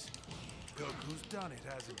 Yes? Goku's done it,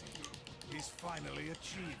 hasn't he? He's finally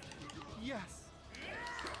achieved it. Yes!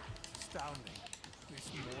 Astounding. This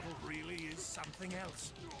mortal really is something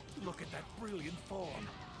else. Look at that brilliant form.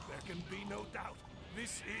 There can be no doubt.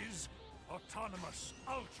 This is autonomous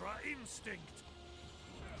Ultra Instinct.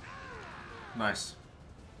 Nice.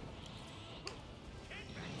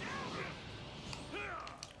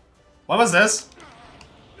 What was this?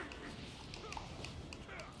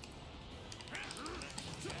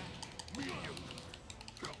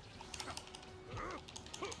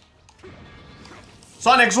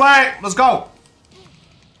 Sonic's way! Let's go!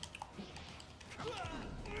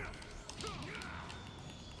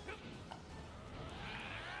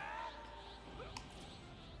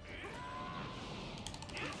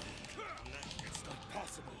 It's not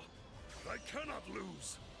possible. I cannot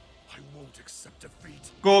lose. I won't accept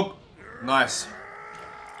defeat. Cook. Nice.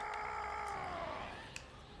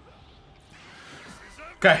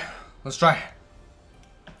 Okay, let's try.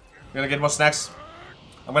 I'm gonna get more snacks.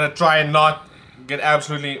 I'm gonna try and not get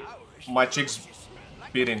absolutely my cheeks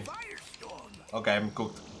beaten. Okay, I'm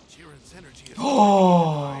cooked.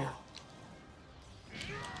 Oh!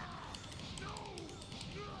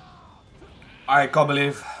 I can't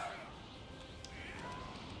believe.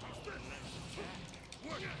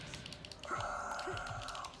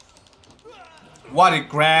 What a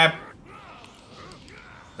grab!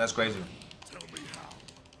 That's crazy. Tell me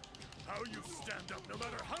how. How you stand up no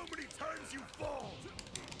matter how many times you fall.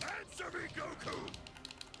 Answer me, Goku!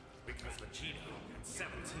 Because Vegeta and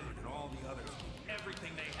 17 and all the others gave everything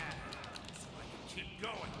they had, so I can keep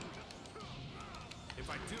going. If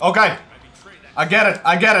I do, Okay. I betray that. I get it,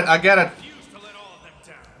 I get it, I get it. Refuse to let all of them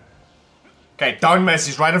down. Okay, don't miss,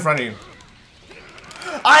 he's right in front of you.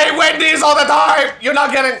 I win these all the time! You're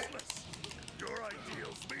not getting... Your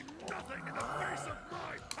ideals mean nothing in the face of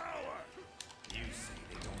my power! You say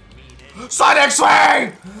they don't mean it. Sonic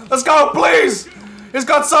Swing! Let's go, please! He's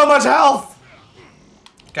got so much health!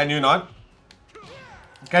 Can you not?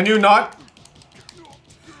 Can you not?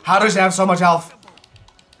 How does he have so much health?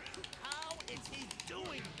 How is he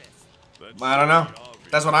doing this? I don't know.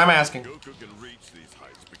 That's what I'm asking. Goku can reach these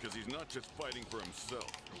heights because he's not just fighting for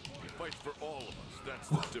himself. He fights for all of us. That's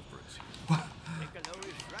the difference. Piccolo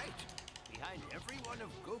is right. Behind every one of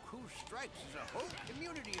Goku's strikes is a whole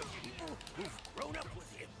community of people who've grown up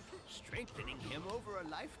with him, strengthening him over a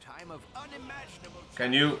lifetime of unimaginable.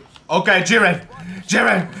 Can you? Okay, Jiren!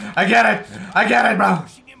 Jiren! I get it! I get it, bro!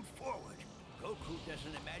 Pushing him forward. Goku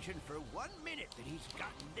doesn't imagine for 1 minute that he's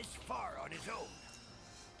gotten this far on his own.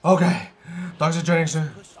 Okay. Dr.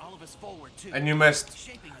 Jenningson. Push all of us forward too. And you missed.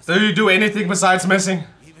 Do you do anything besides missing?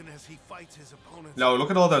 Even as he fights his opponents. No, look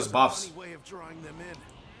at all those buffs. Funny way of drawing them in.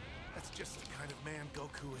 That's just the kind of man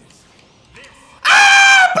Goku is.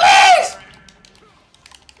 Ah, please!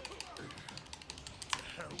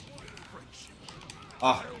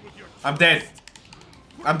 Oh, I'm dead.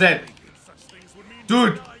 I'm dead.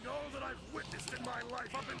 Dude!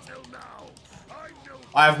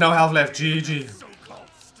 I have no health left. GG.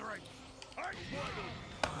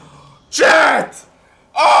 Chat!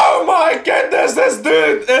 Oh my goodness, this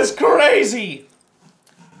dude is crazy!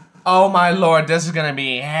 Oh my lord, this is gonna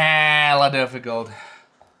be hella difficult.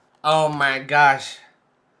 Oh my gosh.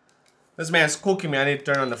 This man's cooking me, I need to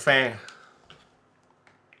turn on the fan.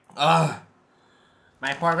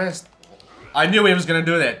 My poor wrist. I knew he was gonna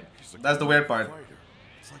do that. That's the weird part.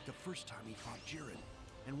 It's like the first time he fought Jiren,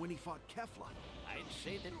 and when he fought Kefla. I'd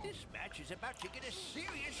say that this match is about to get a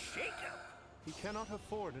serious shakeup. He cannot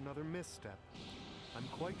afford another misstep. I'm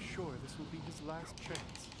quite sure this will be his last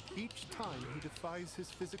chance. Each time he defies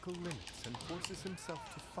his physical limits and forces himself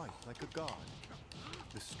to fight like a god.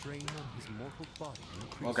 The strain on his mortal body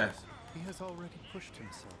increases. Okay. He has already pushed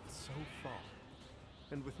himself so far.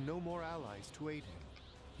 And with no more allies to aid him,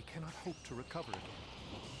 he cannot hope to recover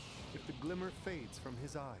again. If the glimmer fades from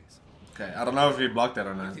his eyes... Okay, I don't know if he blocked that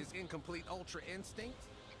or not. With his incomplete Ultra Instinct,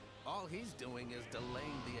 all he's doing is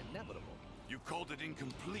delaying the inevitable. You called it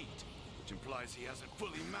incomplete, which implies he hasn't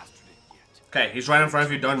fully mastered it yet. Okay, he's right in front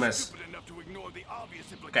of you, don't miss. Stupid enough to ignore the obvious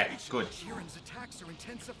Okay, implications. good. Jiren's attacks are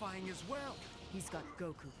intensifying as well. He's got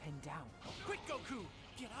Goku pinned down. Quick, Goku!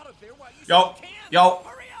 Get out of there while you Yo, still can! yo.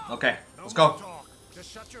 Hurry up! Okay, No let's more go. talk.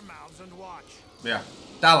 Just shut your mouths and watch. Yeah,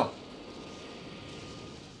 tell him.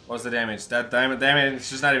 What's the damage? That damage is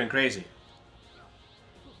just not even crazy.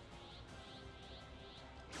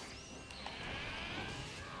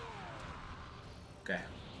 Okay.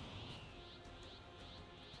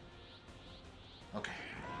 Okay.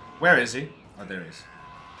 Where is he? Oh, there he is.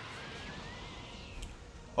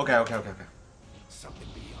 Okay, okay, okay, okay. Something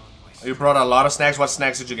beyond my You brought a lot of snacks. What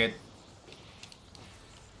snacks did you get?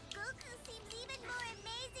 Goku seems even more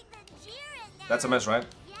amazing than Jiren now. That's a miss, right?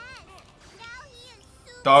 Yes. Now he is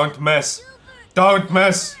super, Don't miss. super, Don't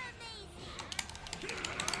miss. amazing.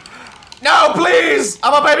 No, please!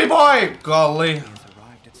 I'm a baby boy! Golly. He has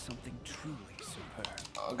arrived at something truly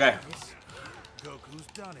superb. Okay. Goku's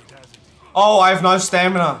done it, hasn't he? Oh, I have no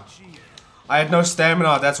stamina. I had no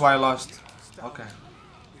stamina, that's why I lost. Okay.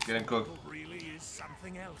 Getting cooked. Really is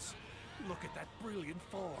something else. Look at that brilliant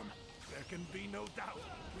form. There can be no doubt.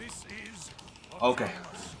 This is Okay.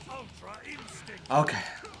 Ultra Instinct. Okay.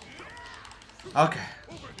 Okay.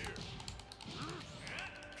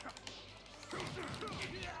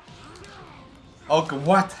 Okay,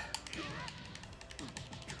 what?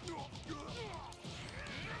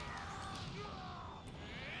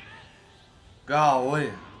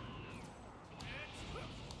 Golly.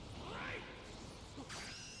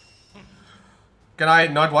 Can I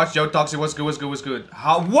not watch Yo Toxic? What's good, what's good, what's good?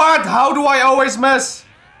 How, what? How do I always miss?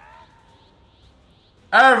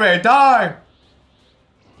 Every time!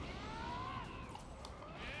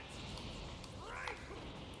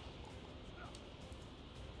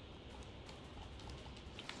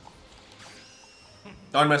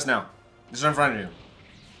 Don't miss now. It's in front of you.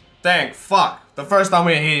 Thank fuck. The first time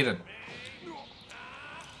we hit it.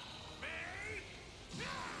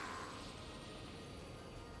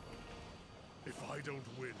 If I don't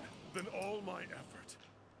win, then all my effort.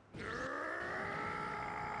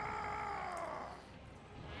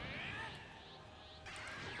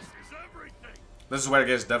 This is everything. This is where it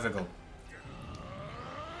gets difficult.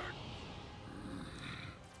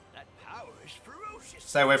 That power is ferocious.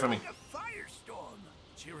 Stay away from me. Like a firestorm.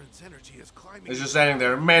 Jiren's energy is climbing. He's just standing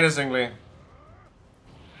there menacingly.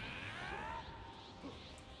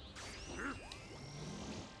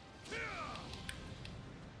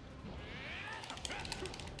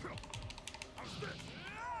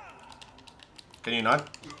 Can you not?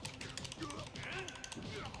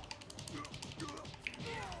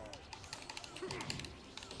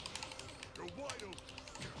 You're wide open.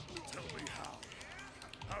 Tell me how.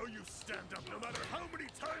 How stand up no matter how many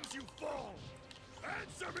times you fall.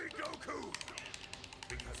 Answer me, Goku!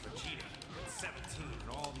 Because Vegeta and 17 and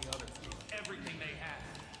all the others gave everything they had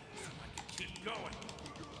so I could keep going.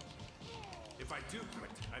 If I do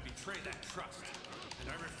quit, I betray that trust,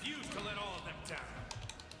 and I refuse to let all of them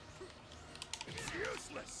down. It's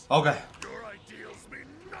useless! Okay. Your ideals mean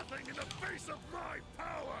nothing in the face of my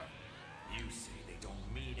power! You say they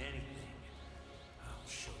don't mean anything. I'll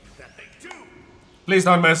show you that they do! Please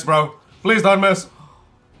don't miss, bro. Please don't miss.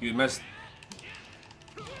 You missed.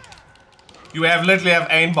 You have literally have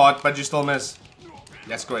aimbot, but you still miss.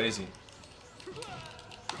 That's crazy.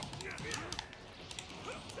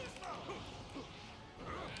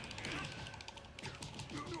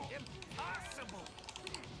 Impossible!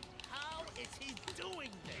 How is he doing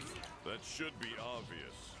this? That should be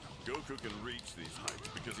obvious. Goku can reach these heights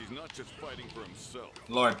because he's not just fighting for himself.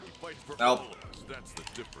 Lord, He fights for help. all of us. That's the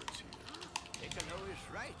difference here. Piccolo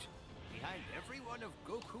is right. Behind every one of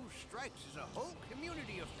Goku's strikes is a whole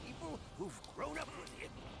community of people who've grown up with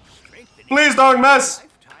him, strengthening Please don't miss. a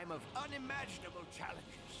lifetime of unimaginable challenges.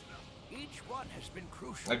 Each one has been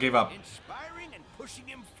crucial. I gave up. Inspiring and pushing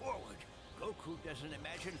him forward. Goku doesn't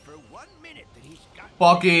imagine for 1 minute that he's got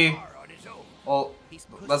Pocky. far on his own. Well,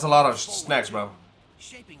 that's a lot of snacks, bro.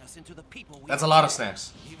 Shaping us into the people we That's a lot of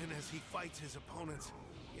snacks. Even as he fights his opponents,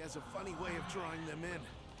 he has a funny way of drawing them in.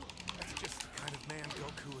 That's just the kind of man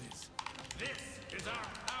Goku is. This is our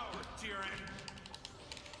power, Jiren.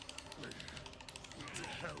 To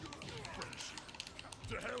hell with your friendship.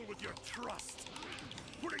 To hell with your trust.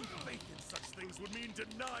 Putting faith in such things would mean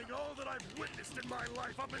denying all that I've witnessed in my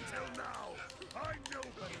life up until now. I know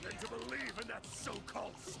better than to believe in that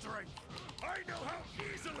so-called strength. I know how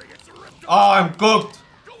easily it's ripped Oh, I'm cooked.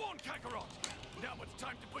 Go on, Kakarot. Now it's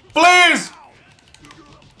time to put Please. down.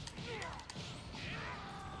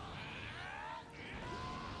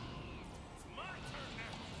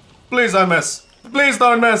 Please don't miss. Please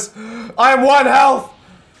don't miss. I am 1 health.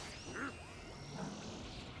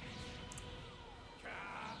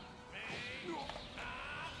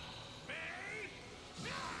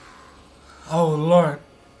 Oh Lord.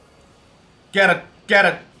 Get it. Get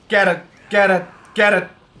it. Get it. Get it. Get it.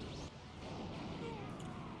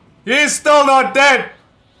 He's still not dead.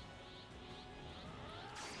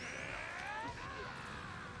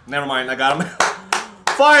 Never mind. I got him.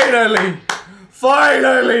 Finally.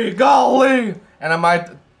 Finally. Golly. And I might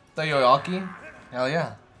takoyaki. Hell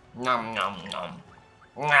yeah. Nom nom nom.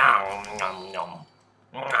 Nom nom nom.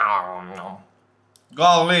 Nom nom.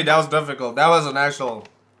 Golly, that was difficult. That was an actual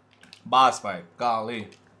boss fight. Golly.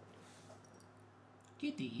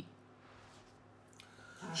 Kitty.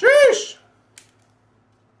 Sheesh.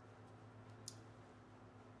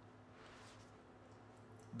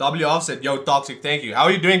 W Offset, yo Toxic, thank you. How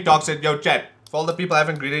are you doing, Toxic? Yo chat. For all the people I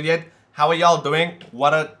haven't greeted yet, how are y'all doing?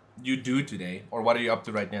 What are you do today? Or what are you up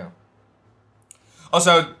to right now?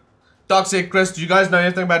 Also, Toxic, Chris, do you guys know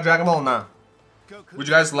anything about Dragon Ball? Nah. Would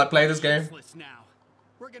you guys play this game? Now.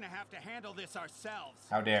 We're gonna have to handle this ourselves.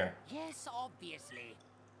 How dare. Yes, obviously.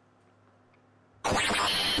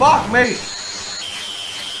 Fuck me!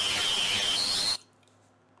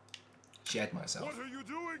 Shit myself. What are you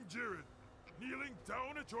doing, Jiren? Kneeling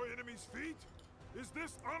down at your enemy's feet? Is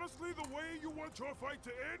this honestly the way you want your fight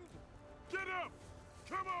to end? Get up!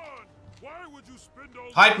 Come on! Why would you spend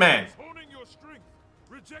all Hype man. this honing your strength,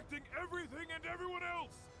 rejecting everything and everyone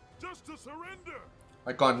else, just to surrender?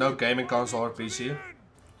 I got no gaming console or PC.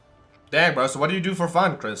 Dang, bro, so what do you do for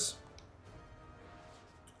fun, Chris?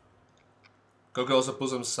 Goku also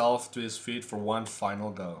puts himself to his feet for one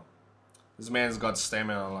final go. This man's got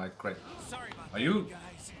stamina like great. Sorry about Are you?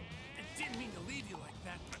 guys. I didn't mean to leave you like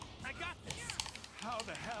that, but I got this. How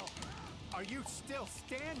the hell are you still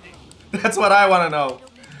standing? That's what I want to know.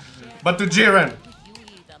 But to Jiren.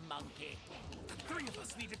 The monkey. The 3 of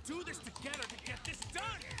us need to do this together to get this done,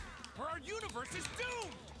 or our universe is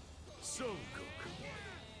doomed. So, Goku,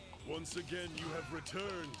 once again you have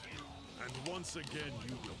returned, and once again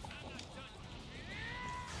you will fall.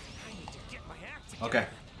 I need to get my act together. Okay.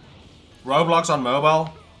 Roblox on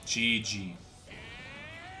mobile? GG.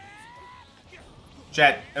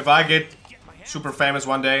 Chat, if I get super famous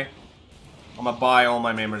one day, I'm gonna buy all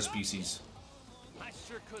my members' PCs. I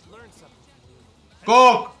sure could learn something.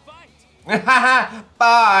 Cook!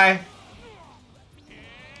 Bye!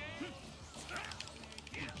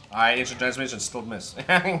 Alright, instant transmission, still miss.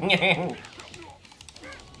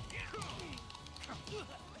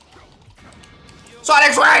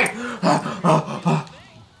 Sonic's way!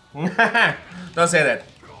 Don't say that.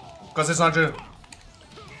 Because it's not true.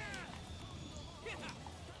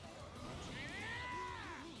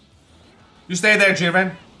 You stay there,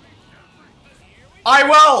 Jiren. I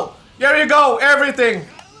will! Here you go, everything!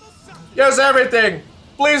 Here's everything!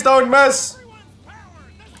 Please don't miss!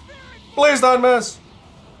 Please don't miss!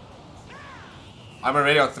 I'm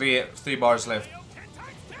already on three bars left.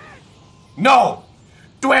 No!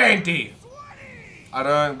 20! I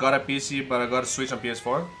don't got a PC, but I got a Switch on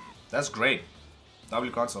PS4. That's great.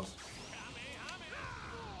 W consoles.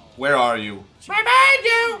 Where are you? Behind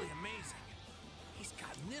you! He's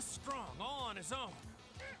gotten this strong all on his own.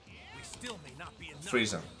 We still may not be enough.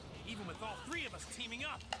 Freeze him. Even with all three of us teaming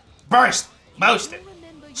up. Burst! Most it!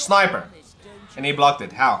 Sniper! And he blocked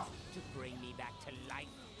it. How? To bring me back to life.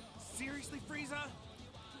 Seriously, Frieza?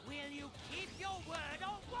 Will you keep your word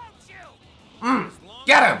or won't you?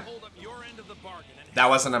 Get him! Hold up your end of the bargain and That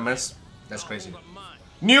wasn't a miss. That's crazy. hold up mine.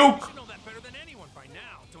 Nuke! You should know that better than anyone by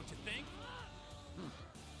now, don't you think?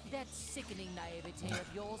 That sickening naivete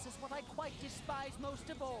of yours is what I quite despise most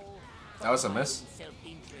of all. That was a miss.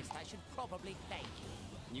 Self-interest, I should probably thank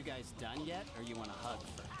you. You guys done yet, or you want a hug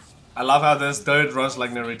first? I love how this dude runs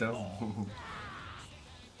like Naruto.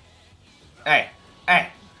 Hey! Hey!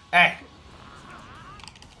 Hey!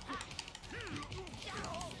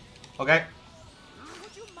 Okay.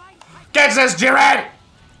 Catch this, Jiren!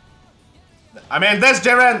 I mean this,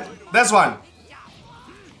 Jiren! This one!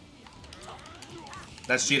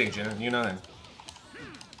 That's cheating, Jiren. You know that.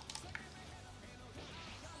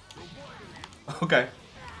 Okay.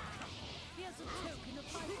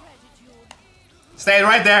 Stay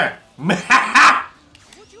right there!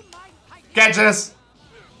 Catch this!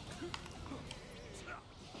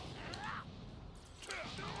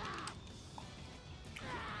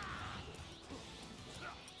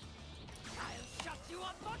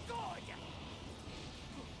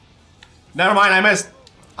 Never mind, I missed.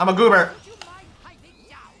 I'm a goober. Pew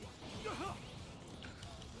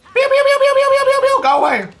pew pew pew pew pew pew pew. Go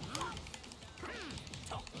away.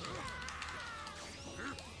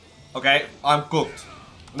 Okay, I'm cooked.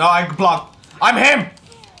 No, I blocked. I'm him.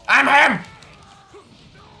 I'm him.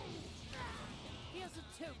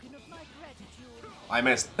 I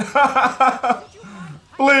missed.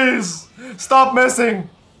 Please stop missing.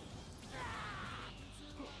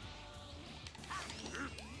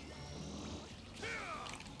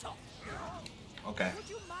 Okay.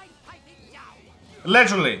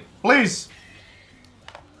 Literally, please.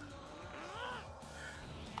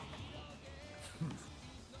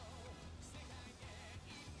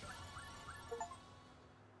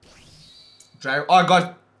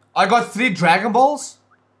 Oh, I got 3 Dragon Balls.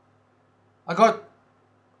 I got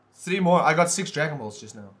 3 more. I got 6 Dragon Balls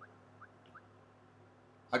just now.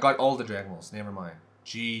 I got all the Dragon Balls. Never mind.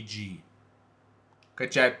 GG. Okay,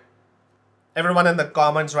 chat. Everyone in the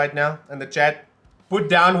comments right now, in the chat, put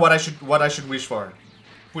down what I should wish for.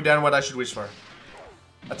 Put down what I should wish for.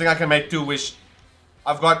 I think I can make 2 wish.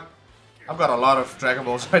 I've got a lot of Dragon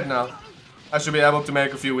Balls right now. I should be able to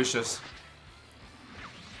make a few wishes.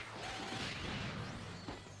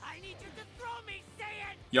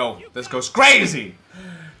 Yo, this goes crazy!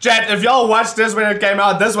 Chat, if y'all watched this when it came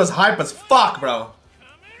out, this was hype as fuck, bro.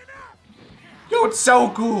 Yo, it's so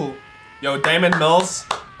cool. Yo, Damon Mills.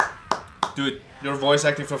 Dude, your voice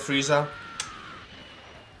acting for Frieza.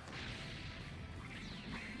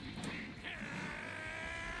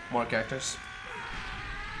 More characters.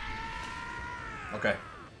 Okay.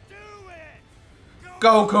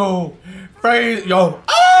 Goku! Frieza! Yo!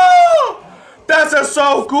 Oh! That's just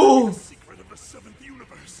so cool!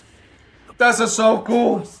 That's just so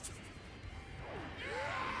cool!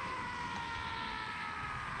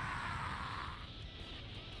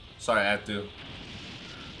 Sorry, I had to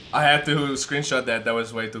screenshot that. That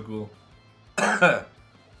was way too cool. That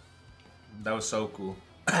was so cool.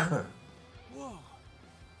 Whoa.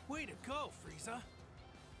 Way to go, Frieza.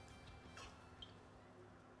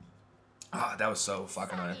 Ah, that was so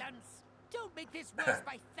fucking nice. Don't make this worse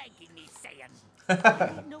by thanking me, Saiyan.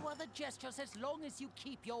 Need no other gestures as long as you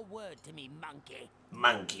keep your word to me, monkey.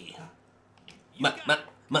 Monkey.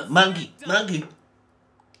 Monkey.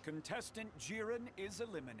 Contestant Jiren is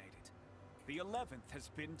eliminated. The 11th has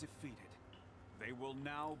been defeated. They will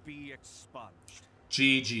now be expunged.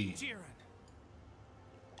 GG. Jiren.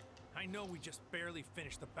 I know we just barely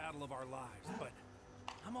finished the battle of our lives, but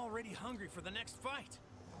I'm already hungry for the next fight.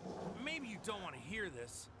 Maybe you don't want to hear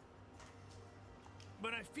this,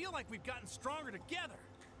 but I feel like we've gotten stronger together,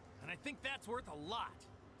 and I think that's worth a lot.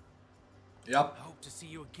 Yep. I hope to see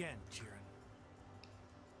you again, Jiren.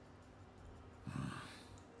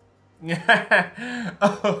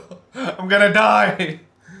 Oh, I'm gonna die.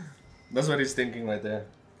 That's what he's thinking right there.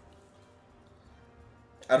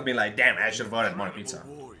 I'd be like, damn, I should have ordered more pizza.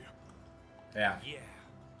 Yeah. Yeah.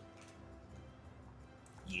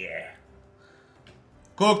 Yeah.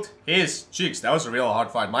 Cooked his cheeks. That was a real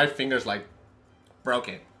hard fight. My fingers like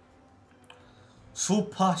broken.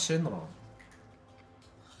 Super Shinron.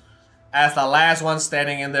 As the last one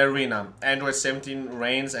standing in the arena, Android 17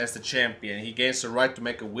 reigns as the champion. He gains the right to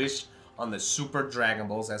make a wish on the Super Dragon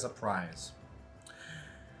Balls as a prize.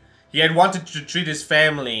 He had wanted to treat his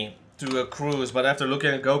family to a cruise, but after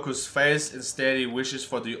looking at Goku's face, instead he wishes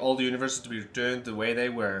for all the universes to be returned the way they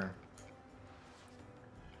were.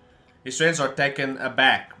 His friends are taken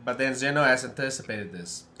aback, but then Zeno has anticipated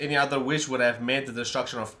this. Any other wish would have meant the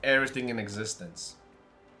destruction of everything in existence.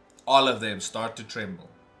 All of them start to tremble.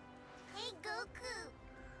 Hey Goku,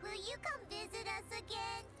 will you come visit us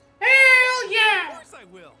again? Hell yeah! Of course I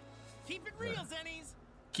will. Keep it real, Zennies.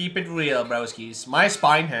 Keep it real, broskies. My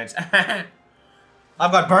spine hurts.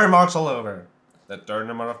 I've got burn marks all over. The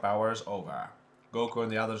tournament of power is over. Goku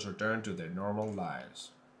and the others return to their normal lives.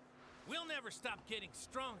 We'll never stop getting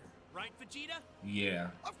stronger, right, Vegeta? Yeah.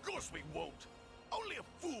 Of course we won't. Only a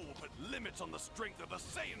fool will put limits on the strength of the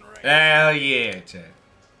Saiyan race. Hell yeah, Ted.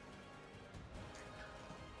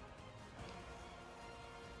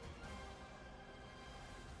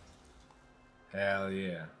 Hell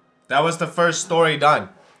yeah. That was the first story done.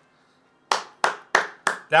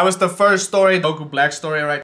 That was the first story, Goku Black story right